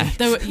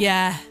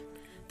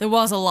 There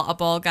was a lot of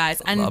bald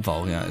guys, A lot of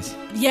bald guys.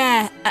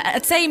 yeah,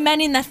 I'd say men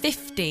in their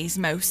 50s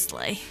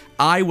mostly.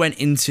 I went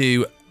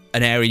into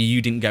an area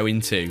you didn't go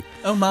into.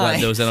 Oh my! Where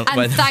there was And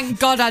thank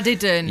God I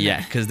didn't.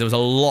 Yeah, because there was a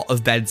lot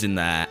of beds in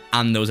there,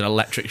 and there was an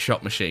electric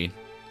shot machine.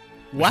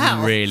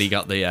 Wow! Really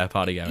got the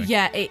party going.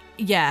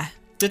 Yeah.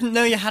 Didn't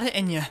know you had it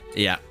in you.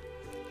 Yeah.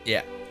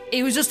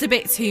 It was just a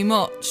bit too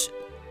much,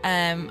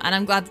 and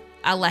I'm glad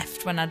I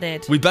left when I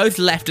did. We both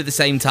left at the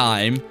same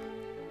time.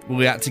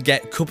 We had to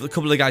get a couple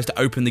of the guys to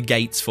open the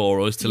gates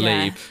for us to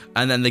Yeah. leave,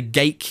 and then the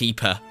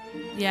gatekeeper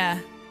Yeah.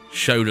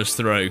 showed us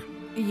through.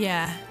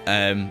 Yeah.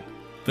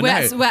 But We no,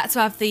 had to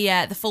have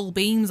the full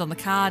beams on the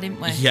car, didn't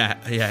we? yeah,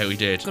 we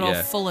did. Got all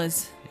Yeah,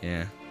 fullers.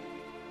 yeah.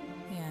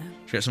 Yeah.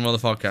 Should we get some other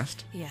podcast?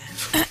 Yeah.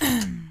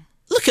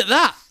 Look at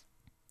that.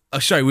 Oh,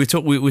 sorry. We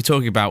were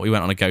talking about we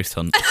went on a ghost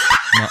hunt.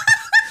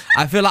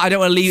 I feel like I don't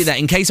want to leave it there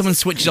in case someone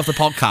switches off the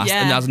podcast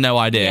Yeah. and has no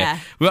idea. Yeah.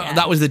 Well,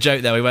 that was the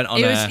joke there. We went on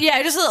It was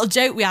just a little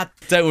joke we had.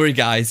 Don't worry,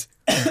 guys.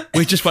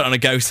 We just went on a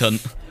ghost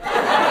hunt.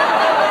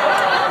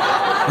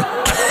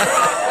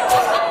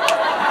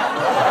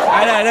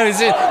 I know.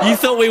 You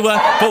thought we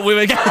were, but we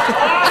were.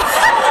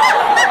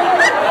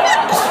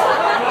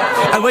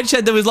 And when she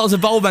said there was lots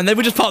of bold men, they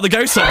were just part of the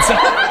ghost hunt. So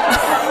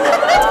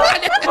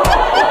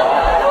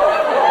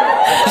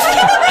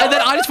And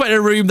then I just went in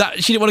a room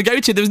that she didn't want to go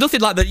to. There was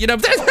nothing like that, you know.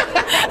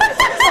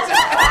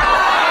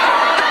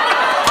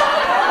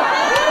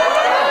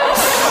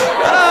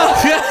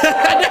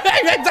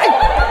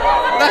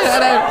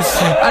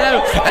 I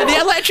know. And the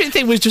electric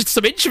thing was just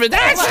some instrument.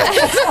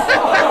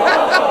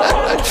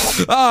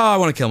 Oh, I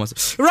want to kill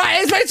myself.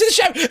 Right, it's back to the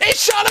show.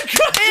 It's Charlotte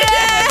Cross.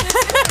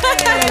 Oh my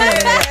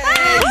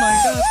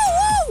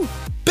God.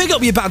 Big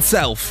up your bad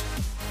self.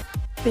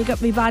 Big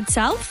up me bad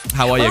self.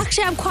 How are you? Well,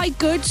 actually, I'm quite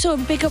good, so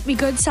big up me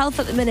good self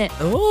at the minute.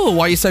 Oh,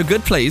 why are you so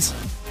good, please?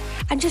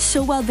 I'm just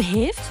so well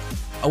behaved.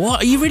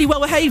 What? Are you really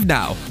well behaved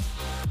now?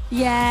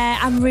 Yeah,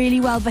 I'm really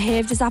well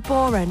behaved. Is that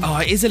boring? Oh,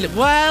 it is a little.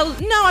 Well,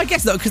 no, I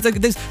guess not, because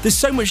there's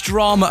so much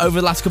drama over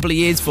the last couple of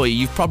years for you.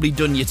 You've probably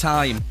done your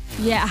time.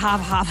 Yeah, I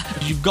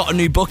have. You've got a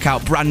new book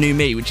out, Brand New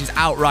Me, which is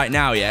out right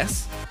now,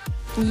 yes?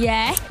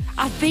 Yeah,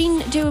 I've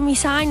been doing my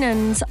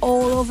signings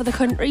all over the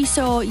country,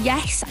 so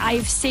yes,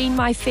 I've seen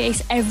my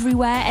face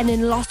everywhere and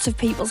in lots of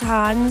people's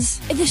hands.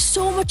 There's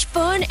so much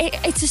fun.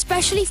 It's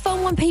especially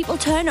fun when people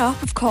turn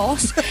up, of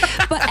course.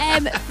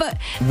 but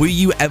were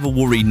you ever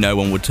worried no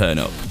one would turn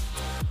up?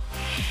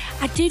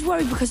 I did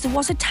worry because there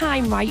was a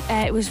time, right,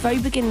 it was very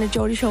beginning of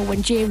Geordie Show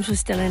when James was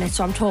still in it,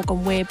 so I'm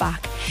talking way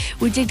back.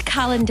 We did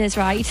calendars,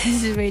 right?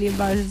 This is really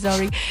embarrassing,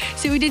 sorry.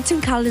 So we did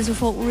some calendars we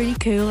thought were really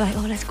cool, like,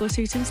 oh, let's go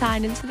through some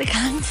signings for the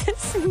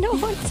calendars. No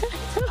one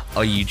turned up.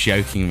 Are you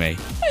joking me?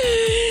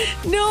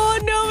 No,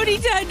 nobody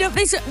turned up.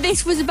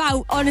 This was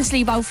about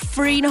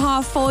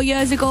 3.5, 4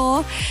 years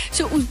ago.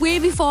 So it was way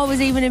before I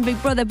was even in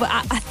Big Brother, but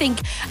I think,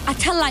 I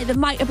tell like there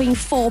might have been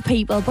 4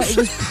 people, but it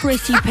was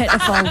pretty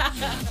pitiful.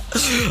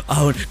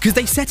 Oh, because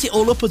they set it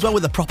all up as well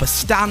with a proper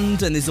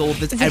stand and there's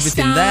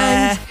everything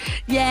there.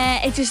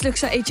 Yeah, it just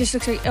looks like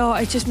oh,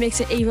 it just makes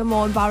it even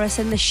more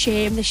embarrassing. The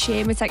shame.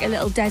 It's like a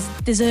little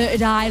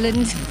deserted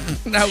island.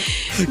 No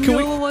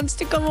one wants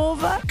to come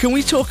over. Can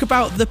we talk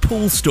about the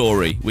pool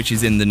story, which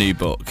is in the new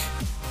book?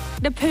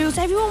 The pools.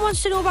 Everyone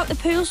wants to know about the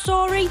pool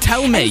story.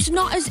 Tell me. It's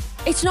not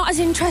as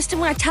interesting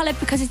when I tell it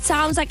because it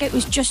sounds like it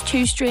was just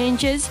 2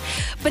 strangers,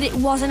 but it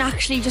wasn't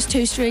actually just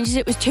 2 strangers.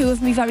 It was 2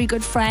 of me very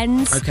good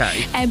friends.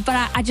 Okay.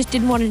 But I just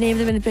didn't want to name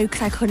them in the book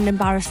because I couldn't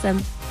embarrass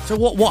them. So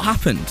what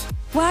happened?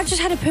 Well, I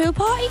just had a pool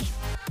party.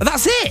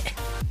 That's it.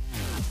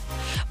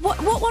 What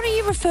are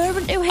you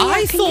referring to here?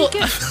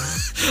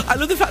 I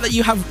love the fact that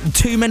you have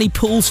too many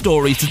pool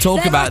stories to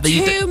talk about.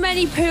 There are too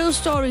many pool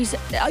stories.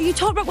 Are you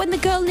talking about when the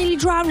girl nearly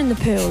drowned in the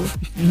pool?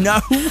 No.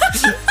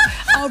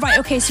 Oh, right,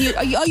 okay. So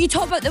are you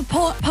talking about the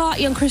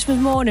party on Christmas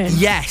morning?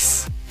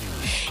 Yes.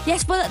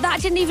 Yes, but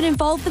that didn't even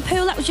involve the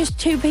pool. That was just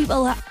 2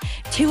 people.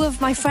 2 of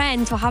my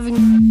friends were having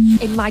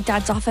in my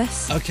dad's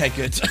office. Okay,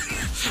 good.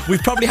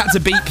 We've probably had to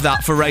beep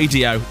that for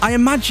radio. I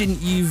imagine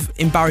you've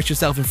embarrassed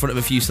yourself in front of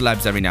a few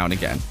celebs every now and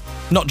again.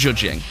 Not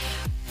judging.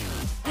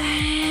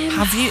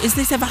 Have you? Has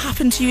this ever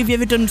happened to you? Have you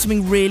ever done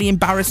something really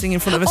embarrassing in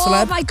front of a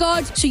celeb? Oh my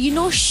God. So you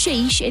know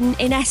Sheesh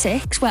in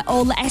Essex, where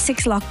all the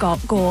Essex lot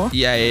go?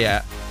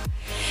 Yeah.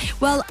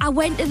 Well, I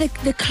went to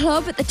the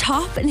club at the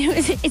top, and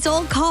it's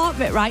all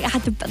carpet, right? I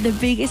had the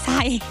biggest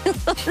high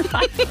heels on,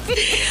 right?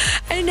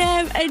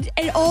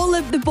 and all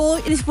of the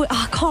boys.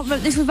 I can't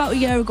remember. This was about a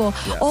year ago.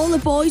 Yeah. All the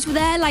boys were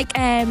there, like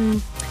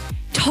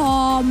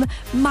Tom,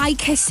 Mike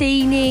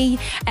Cassini,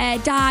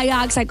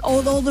 Diags, like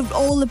all the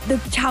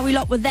Towie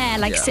lot were there,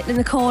 like sitting in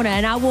the corner,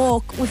 and I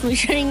walk with my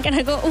drink and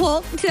I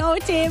walk to our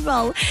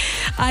table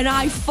and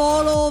I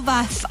fall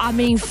over,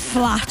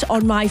 flat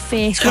on my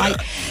face, right?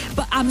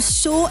 But I'm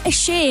so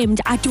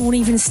ashamed I don't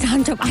even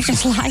stand up, I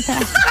just lie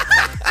there.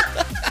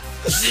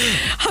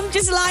 I'm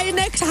just lying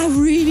there because I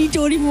really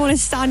don't even want to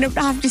stand up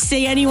to have to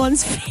see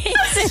anyone's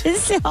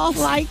faces. Oh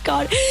my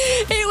God,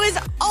 it was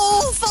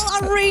awful. I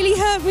really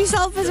hurt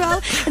myself as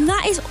well, and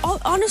that is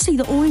honestly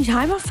the only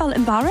time I felt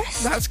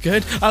embarrassed. That's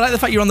good. I like the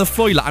fact you're on the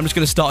floor. You're like, I'm just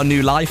going to start a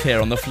new life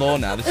here on the floor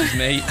now. This is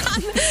me.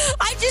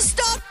 I just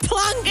start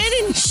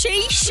planking and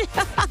sheesh.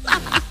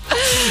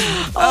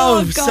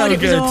 Oh, God, so it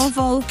good. was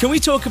awful. Can we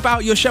talk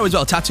about your show as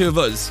well, Tattoo of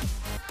Us?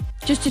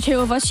 Just the 2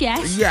 of us,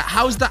 yes. Yeah.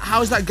 How's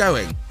that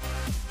going?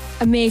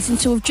 Amazing.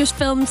 So we've just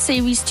filmed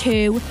series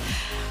 2.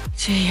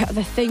 Gee,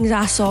 the things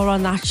I saw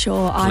on that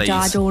show, I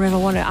don't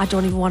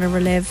even want to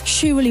relive.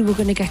 Surely we're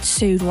going to get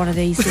sued one of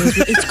these days.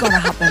 It's got to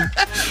happen.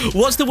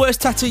 What's the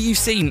worst tattoo you've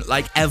seen,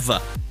 like, ever?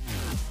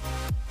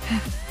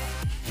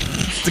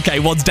 Okay,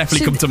 one's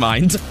definitely come to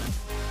mind.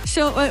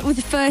 So with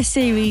the first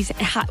series,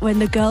 when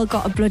the girl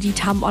got a bloody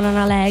tampon on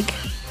her leg,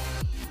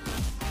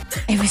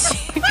 it was...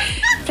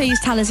 Please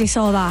tell us you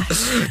saw that.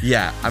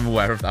 Yeah, I'm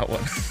aware of that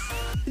one.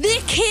 They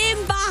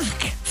came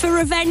back for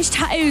revenge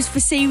tattoos for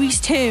series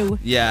 2.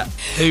 Yeah.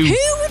 Who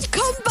would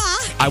come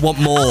back? I want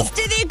more.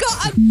 After they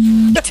got a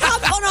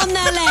tampon on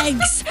their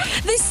legs.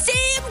 The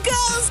same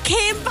girls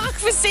came back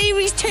for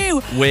series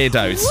 2.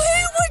 Weirdos.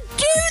 Who would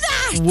do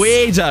that?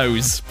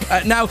 Weirdos.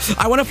 Now,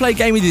 I want to play a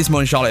game with you this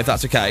morning, Charlotte, if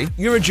that's okay.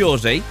 You're a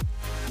Geordie.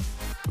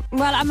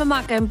 Well, I'm a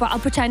Mackem, but I'll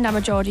pretend I'm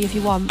a Geordie if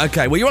you want.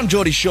 Okay, well, you're on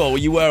Geordie Shore. Well,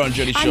 you were on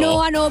Geordie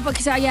Shore. I know,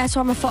 because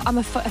so I'm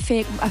a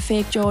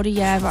fake Geordie,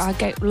 yeah, but I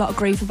get a lot of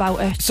grief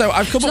about it. So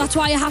I've come So that's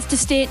why I have to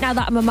state now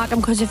that I'm a Mackem,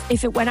 because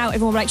if it went out,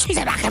 everyone would be like, she's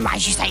a Mackem, why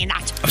is she saying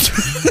that?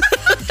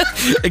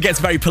 It gets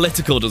very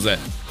political, does it?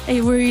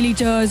 It really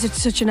does. It's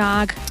such an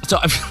ag. So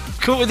I've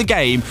come up with a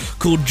game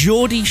called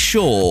Geordie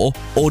Shore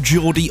or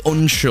Geordie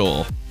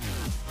Unsure.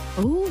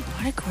 Ooh,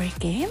 what a great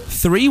game.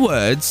 3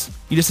 words.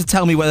 You just have to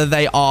tell me whether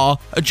they are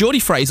a Geordie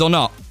phrase or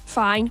not.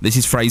 Fine. This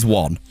is phrase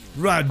 1.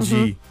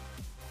 Raji.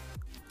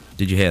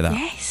 Did you hear that?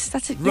 Yes,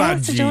 that's a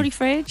Geordie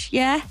phrase,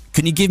 yeah.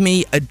 Can you give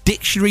me a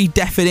dictionary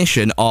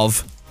definition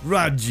of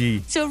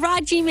Raji? So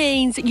Raji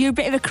means you're a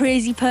bit of a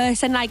crazy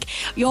person, like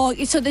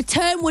so the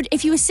term would,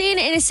 if you were saying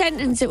it in a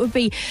sentence, it would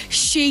be,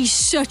 she's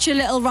such a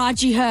little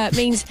Raji her. It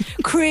means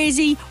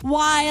crazy,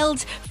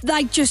 wild,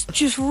 like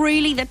just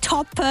really the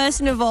top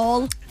person of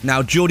all.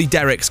 Now, Geordie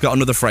Derek's got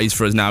another phrase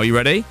for us now. Are you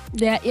ready?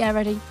 Yeah,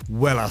 ready.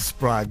 Wella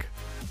Sprag.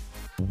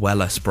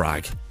 Wella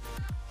Sprag.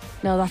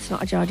 No, that's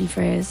not a Geordie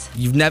phrase.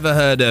 You've never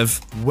heard of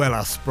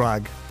Wella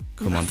Sprag.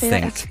 Come on, feel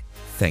think.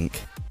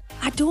 Think.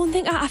 I don't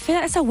think, I feel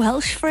like it's a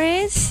Welsh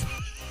phrase.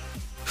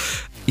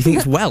 You think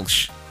it's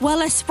Welsh?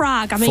 Wella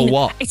Sprag. I mean, For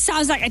what? It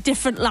sounds like a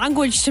different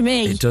language to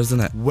me. It does, doesn't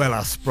it?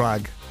 Wella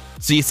Sprag.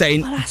 So you're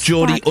saying Wella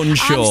Geordie Sprag.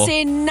 Unsure? I'm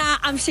saying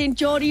I'm saying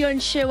Geordie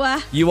Unsure.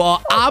 You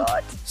are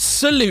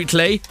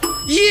absolutely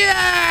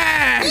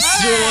yes!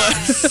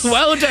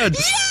 Well done.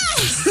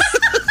 Yes!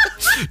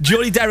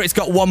 Geordie Derek's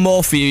got one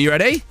more for you. You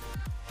ready?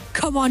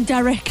 Come on,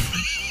 Derek.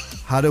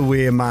 Had a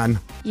way, man.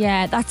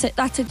 Yeah, that's it.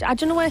 I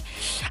don't know where.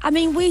 I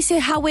mean, we say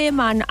how way,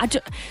 man.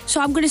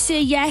 So I'm going to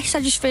say yes. I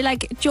just feel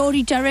like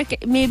Geordie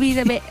Derek maybe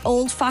a bit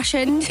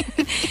old-fashioned,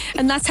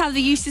 and that's how they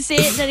used to say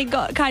it. Then it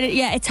got kind of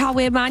it's how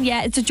way, man.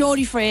 Yeah, it's a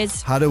Geordie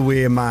phrase. Had a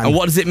way, man. And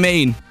what does it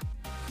mean?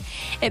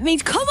 It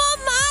means come on,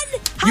 man.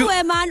 How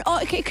way, man.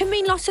 Or it can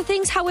mean lots of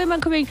things. How way,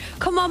 man can mean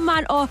come on,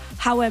 man, or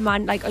how way,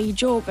 man. Like, are you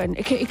joking?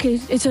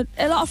 It's a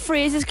lot of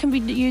phrases can be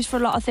used for a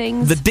lot of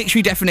things. The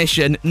dictionary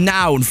definition,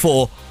 noun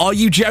for are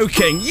you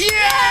joking?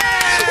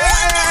 Yes!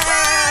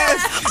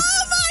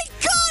 Oh my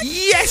god!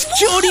 Yes,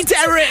 Geordie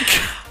Derek!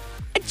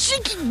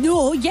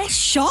 No, yes,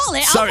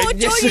 Charlotte. Sorry, I'm more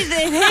yes. Geordie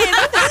than him.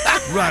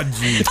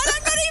 Raji. And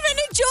I'm not even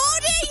a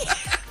Geordie.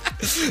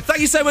 Thank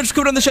you so much for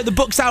coming on the show. The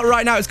book's out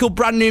right now. It's called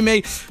Brand New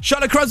Me.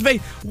 Charlotte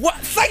Crosby, what?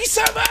 Thank you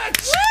so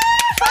much!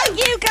 Thank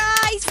you,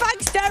 guys.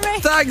 Thanks,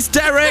 Derek. Thanks,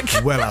 Derek.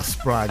 Wella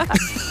Sprag.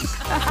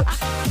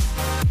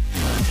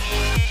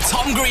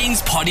 Tom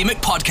Green's Poddy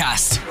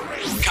McPodcast.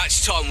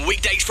 Catch Tom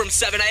weekdays from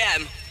 7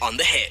 a.m. on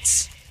The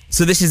Hits.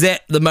 So this is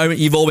it, the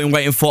moment you've all been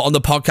waiting for on the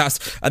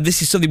podcast. And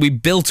this is something we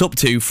built up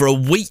to for a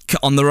week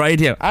on the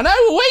radio. I know,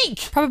 a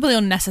week! Probably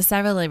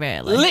unnecessarily,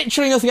 really.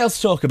 Literally nothing else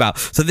to talk about.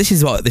 So this is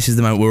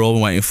the moment we're all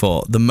been waiting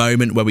for. The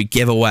moment where we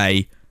give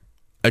away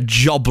a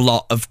job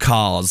lot of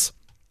cars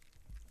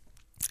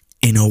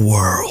in a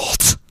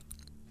world.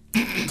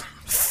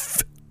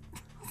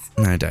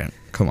 No, don't.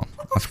 Come on.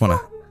 I just want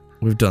to...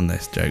 We've done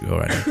this joke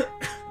already.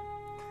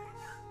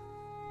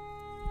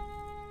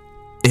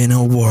 In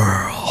a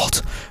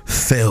world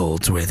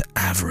filled with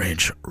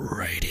average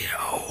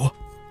radio,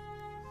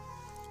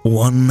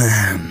 one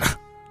man,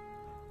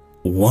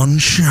 one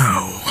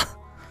show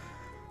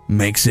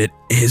makes it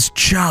his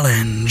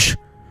challenge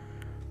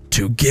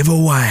to give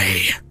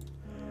away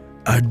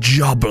a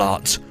job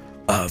lot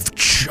of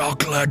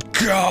chocolate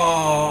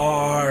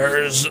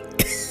cars.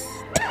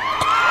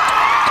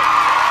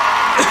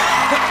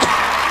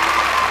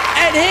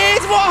 And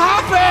here's what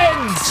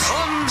happened!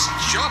 Tom's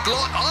job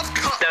lot of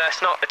cars.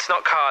 No, it's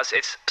not cars.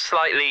 It's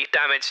slightly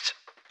damaged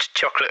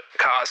chocolate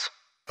cars.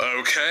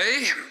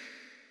 Okay.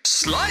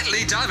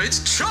 Slightly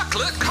damaged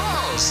chocolate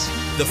cars.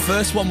 The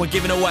first one we're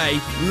giving away,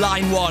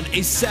 line 1,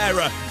 is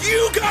Sarah.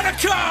 You got a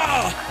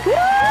car!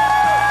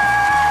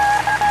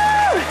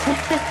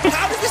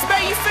 How does this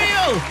make you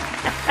feel?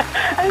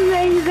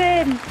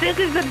 Amazing. This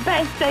is the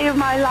best day of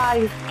my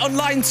life. On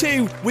line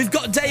 2, we've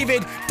got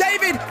David.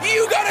 David,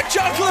 you got a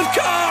chocolate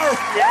car!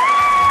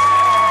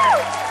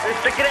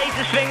 It's the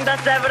greatest thing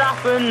that's ever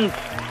happened.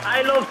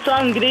 I love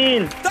Tom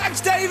Green. Thanks,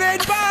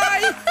 David.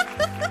 Bye!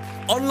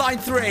 On line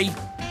 3,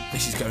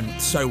 this is going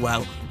so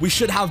well. We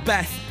should have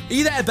Beth. Are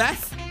you there,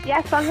 Beth?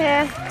 Yes, I'm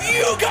here.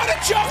 You got a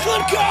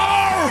chocolate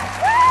car!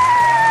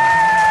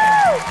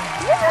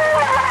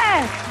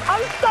 Yeah!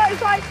 I'm so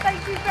excited.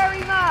 Thank you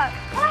very much.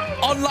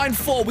 On line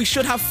 4, we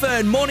should have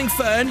Fern. Morning,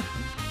 Fern.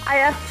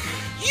 Hiya.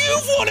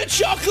 You've won a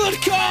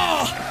chocolate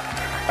car!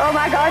 Oh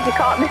my God, you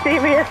can't be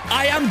serious.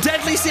 I am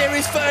deadly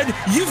serious, Fern.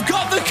 You've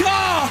got the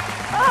car!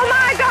 Oh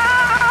my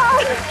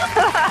God!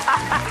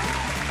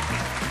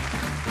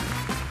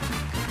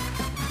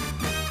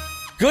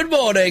 Good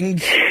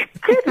morning.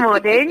 Good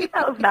morning.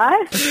 That was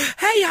nice.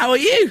 Hey, how are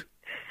you?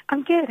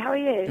 I'm good. How are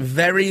you?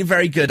 Very,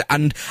 very good.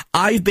 And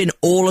I've been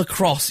all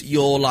across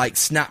your,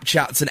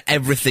 Snapchats and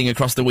everything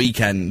across the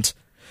weekend.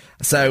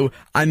 So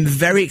I'm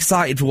very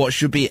excited for what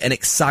should be an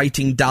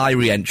exciting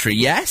diary entry,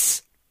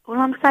 yes? All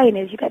I'm saying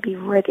is you better be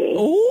ready.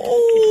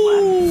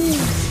 Ooh.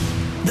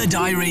 The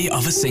Diary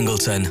of a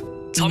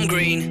Singleton. Tom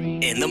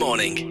Green in the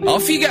morning.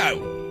 Off you go.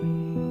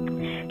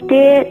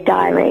 Dear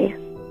Diary,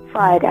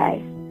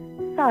 Friday.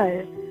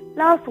 So,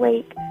 last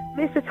week,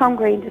 Mr. Tom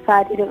Green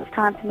decided it was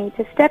time for me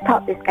to step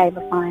up this game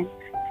of mine,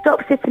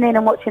 stop sitting in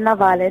and watching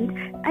Love Island,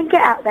 and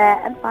get out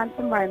there and find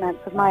some romance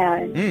of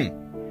my own.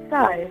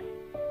 So,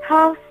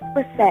 tasks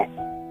were set,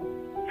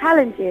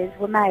 challenges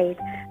were made,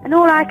 and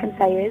all I can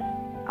say is,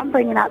 I'm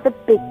bringing out the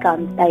big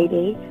guns,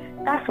 baby.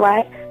 That's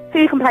right, so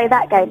you can play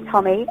that game,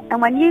 Tommy,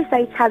 and when you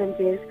say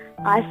challenges,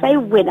 I say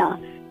winner.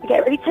 You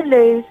get ready to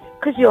lose,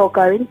 because you're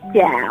going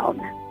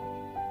down.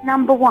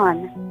 Number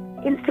 1,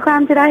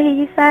 Instagram, did I hear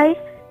you say?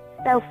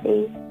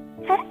 Selfie,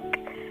 check.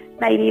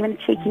 Maybe even a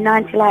cheeky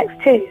 90 likes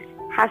too.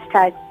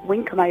 Hashtag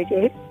wink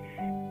emoji.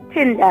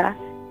 Tinder,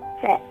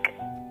 check.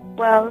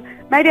 Well,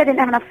 maybe I didn't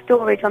have enough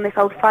storage on this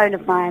old phone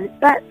of mine,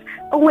 but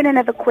a winner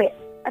never quits,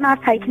 and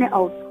I've taken it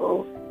old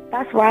school.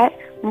 That's right,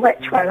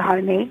 retro,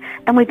 homie,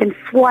 and we've been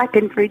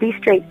swiping through these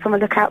streets on the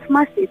lookout for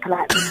my super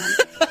light man.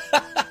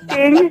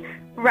 Ding,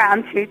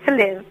 round 2 to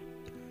live.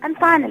 And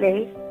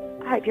finally,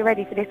 I hope you're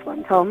ready for this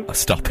one, Tom.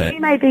 Stop it. You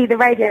may be the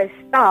radio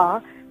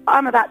star, but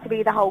I'm about to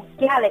be the whole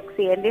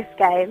galaxy in this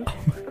game.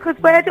 Because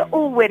where do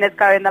all winners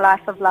go in the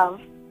life of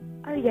love?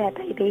 Oh yeah,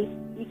 baby,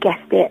 you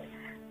guessed it.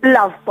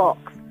 Love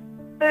box.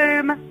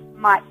 Boom,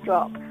 mic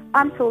drop.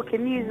 I'm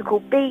talking musical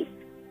beats,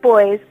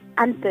 boys,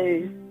 and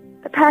booze.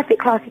 The perfect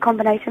classy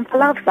combination for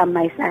love, some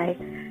may say.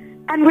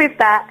 And with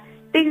that,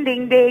 ding,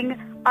 ding, ding,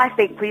 I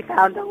think we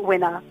found our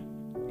winner.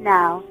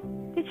 Now,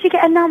 did she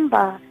get a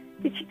number?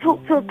 Did she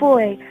talk to a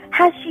boy?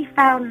 Has she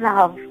found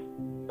love?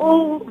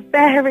 All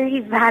very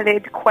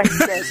valid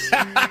questions.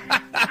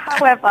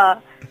 However,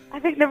 I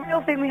think the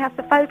real thing we have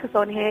to focus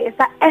on here is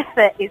that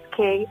effort is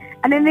key.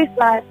 And in this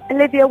life,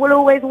 Olivia will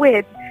always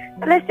win.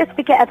 So let's just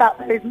forget about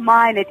those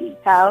minor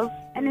details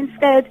and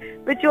instead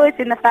rejoice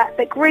in the fact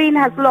that Green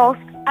has lost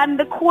and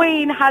the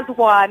Queen has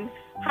won.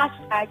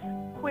 Hashtag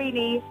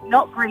Queenie,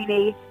 not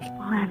Greenie,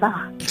 forever.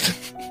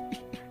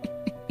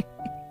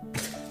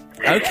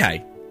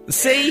 Okay.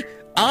 See,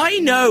 I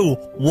know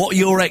what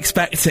you're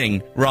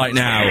expecting right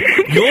now.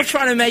 You're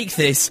trying to make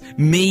this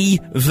me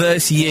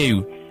versus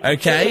you,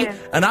 okay? Yeah.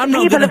 And I'm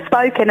not People gonna... have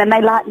spoken and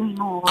they like me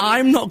more.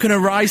 I'm not going to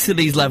rise to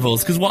these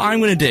levels, because what I'm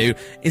going to do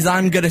is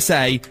I'm going to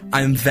say,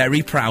 I'm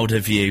very proud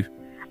of you.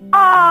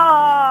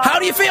 Oh! How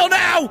do you feel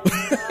now?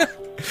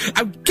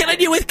 I'm killing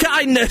you with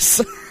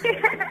kindness.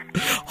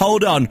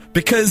 Hold on,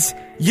 because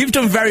you've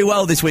done very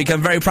well this week.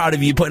 I'm very proud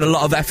of you, putting a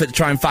lot of effort to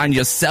try and find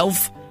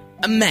yourself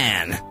a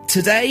man.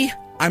 Today,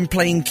 I'm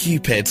playing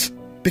Cupid,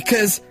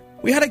 because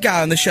we had a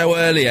guy on the show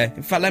earlier.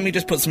 In fact, let me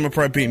just put some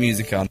appropriate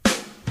music on.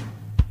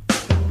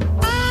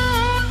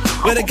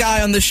 We had a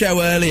guy on the show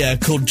earlier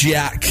called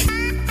Jack.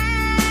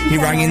 He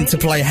rang in to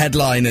play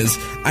Headliners,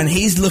 and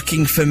he's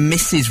looking for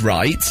Mrs.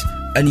 Right,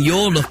 and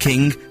you're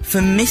looking for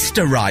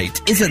Mr.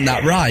 Right. Isn't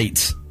that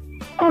right?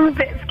 I'm a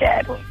bit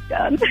scared what he's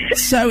done.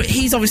 So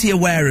he's obviously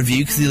aware of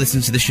you because he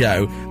listens to the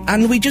show,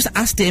 and we just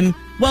asked him,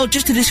 well,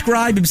 just to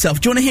describe himself.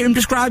 Do you want to hear him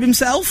describe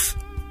himself?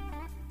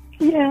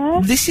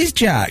 Yeah. This is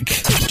Jack.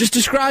 Just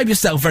describe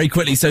yourself very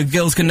quickly so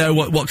girls can know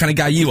what kind of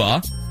guy you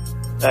are.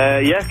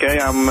 Yeah, okay,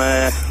 I'm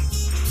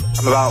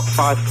about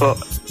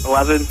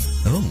 5'11".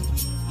 Oh.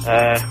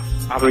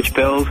 Average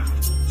build.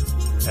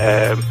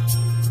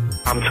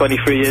 I'm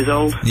 23 years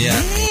old. Yeah.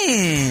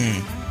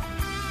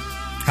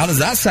 How does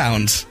that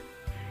sound?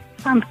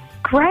 Sounds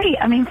great.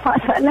 I mean,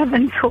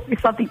 5'11" taught me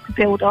something to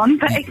build on,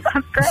 but it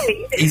sounds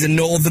great. He's a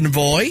northern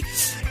boy.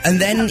 And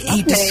then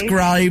he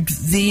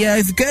described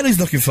the girl he's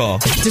looking for.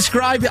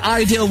 Describe your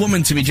ideal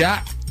woman to me,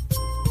 Jack.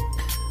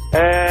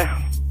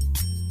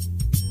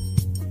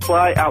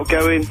 Quite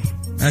outgoing.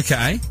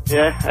 Okay.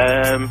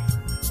 Yeah,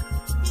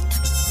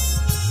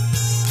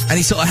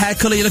 Any sort of hair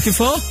colour you're looking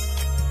for?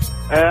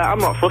 I'm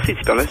not fussy,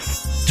 to be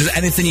honest. Just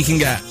anything you can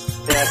get?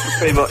 Yeah,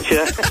 pretty much,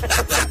 yeah.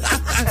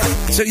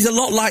 So he's a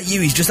lot like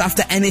you. He's just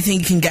after anything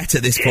he can get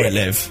at this point,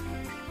 Liv.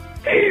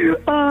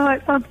 Oh,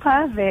 it sounds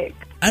perfect.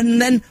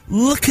 And then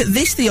look at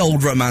this, the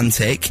old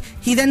romantic.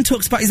 He then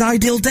talks about his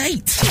ideal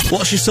date.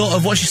 What's your sort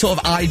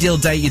of ideal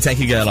date you take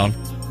a girl on?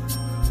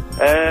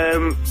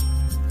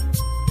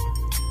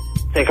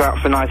 Take her out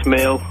for a nice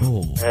meal.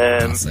 Ooh,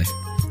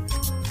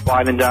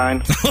 wine and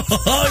dine.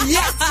 Oh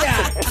yes,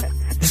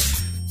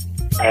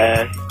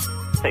 yeah.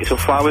 Take some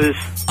flowers.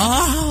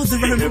 Oh, the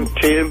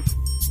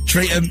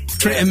treat him.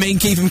 Treat him mean,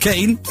 keep him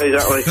keen.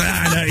 Exactly.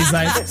 I know he's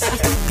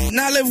like.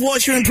 Now, Liv,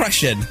 what's your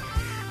impression?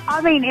 I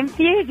mean,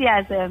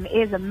 enthusiasm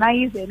is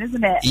amazing,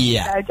 isn't it?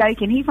 Yeah. No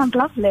joking, he sounds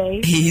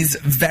lovely. He's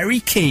very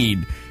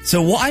keen.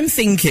 So what I'm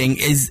thinking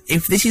is,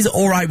 if this is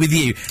all right with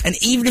you, and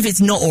even if it's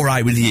not all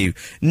right with you,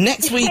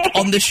 next week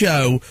on the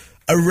show,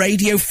 a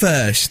radio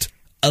first,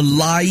 a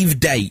live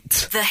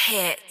date. The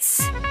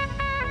hits.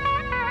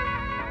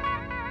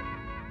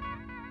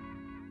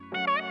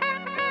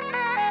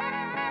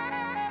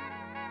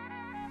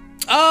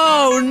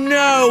 Oh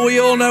no, we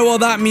all know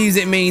what that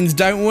music means,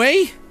 don't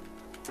we?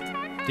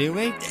 Do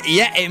we?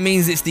 Yeah, it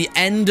means it's the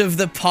end of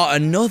the pot.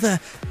 Another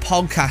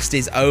podcast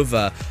is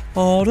over.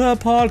 Oh, the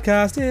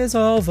podcast is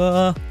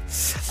over.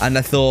 And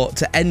I thought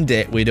to end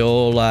it, we'd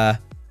all...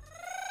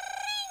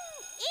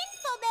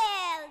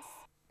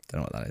 Don't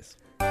know what that is.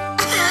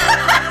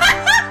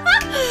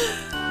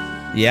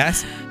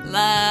 Yes?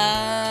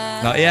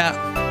 Not yet.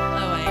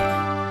 Oh,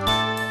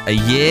 wait. A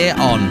year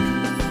on.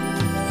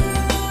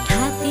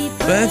 Happy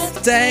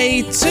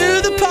birthday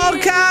to the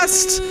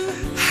podcast.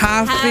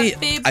 Happy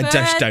I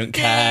just don't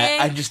care.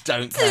 I just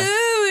don't care.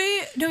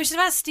 No, it's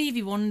about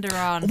Stevie Wonder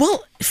on.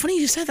 Well, it's funny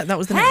you said that. That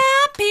was the name.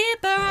 Happy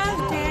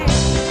birthday.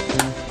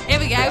 Here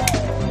we go.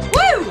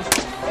 Woo!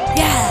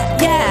 Yeah,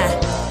 yeah.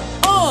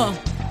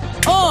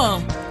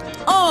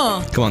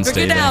 Come on, Break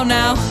Stevie. it down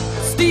now.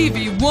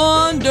 Stevie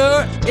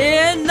Wonder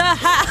in the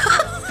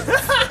house.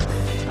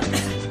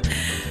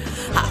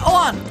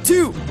 1,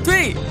 2,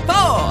 3, 4.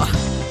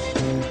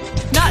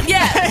 Not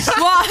yet.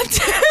 1,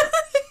 2.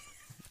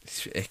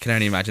 I can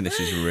only imagine this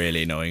is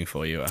really annoying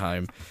for you at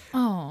home.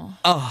 Oh.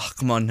 Oh,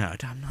 come on now.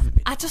 Damn.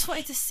 I just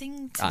wanted to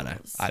sing to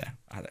us. I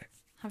know.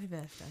 Happy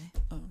birthday.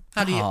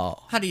 How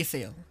do you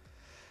feel?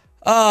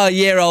 Oh, a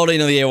year older,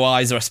 another year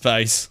wiser, I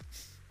suppose.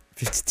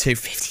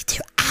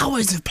 52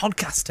 hours of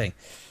podcasting.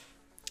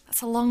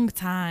 That's a long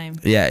time.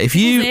 Yeah, if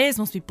People's ears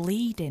must be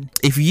bleeding.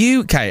 If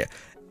you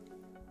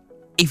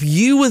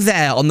were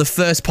there on the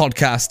first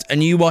podcast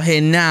and you were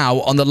here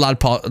now on the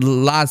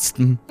last...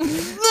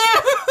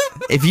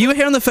 If you were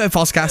here on the first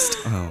podcast...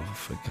 Oh,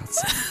 for God's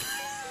sake.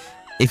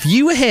 If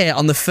you were here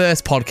on the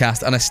first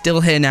podcast and are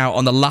still here now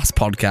on the last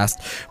podcast,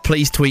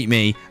 please tweet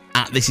me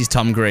at This Is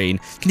Tom Green.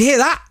 Can you hear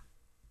that?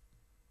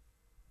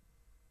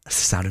 That's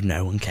the sound of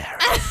no one caring.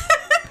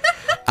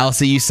 I'll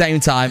see you same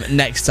time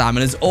next time.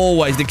 And as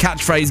always, the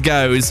catchphrase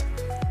goes,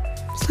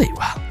 sleep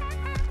well.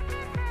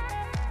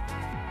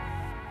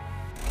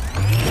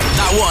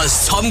 That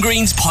was Tom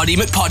Green's Poddy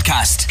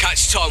McPodcast.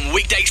 Catch Tom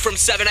weekdays from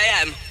 7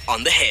 a.m.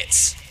 on The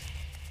Hits.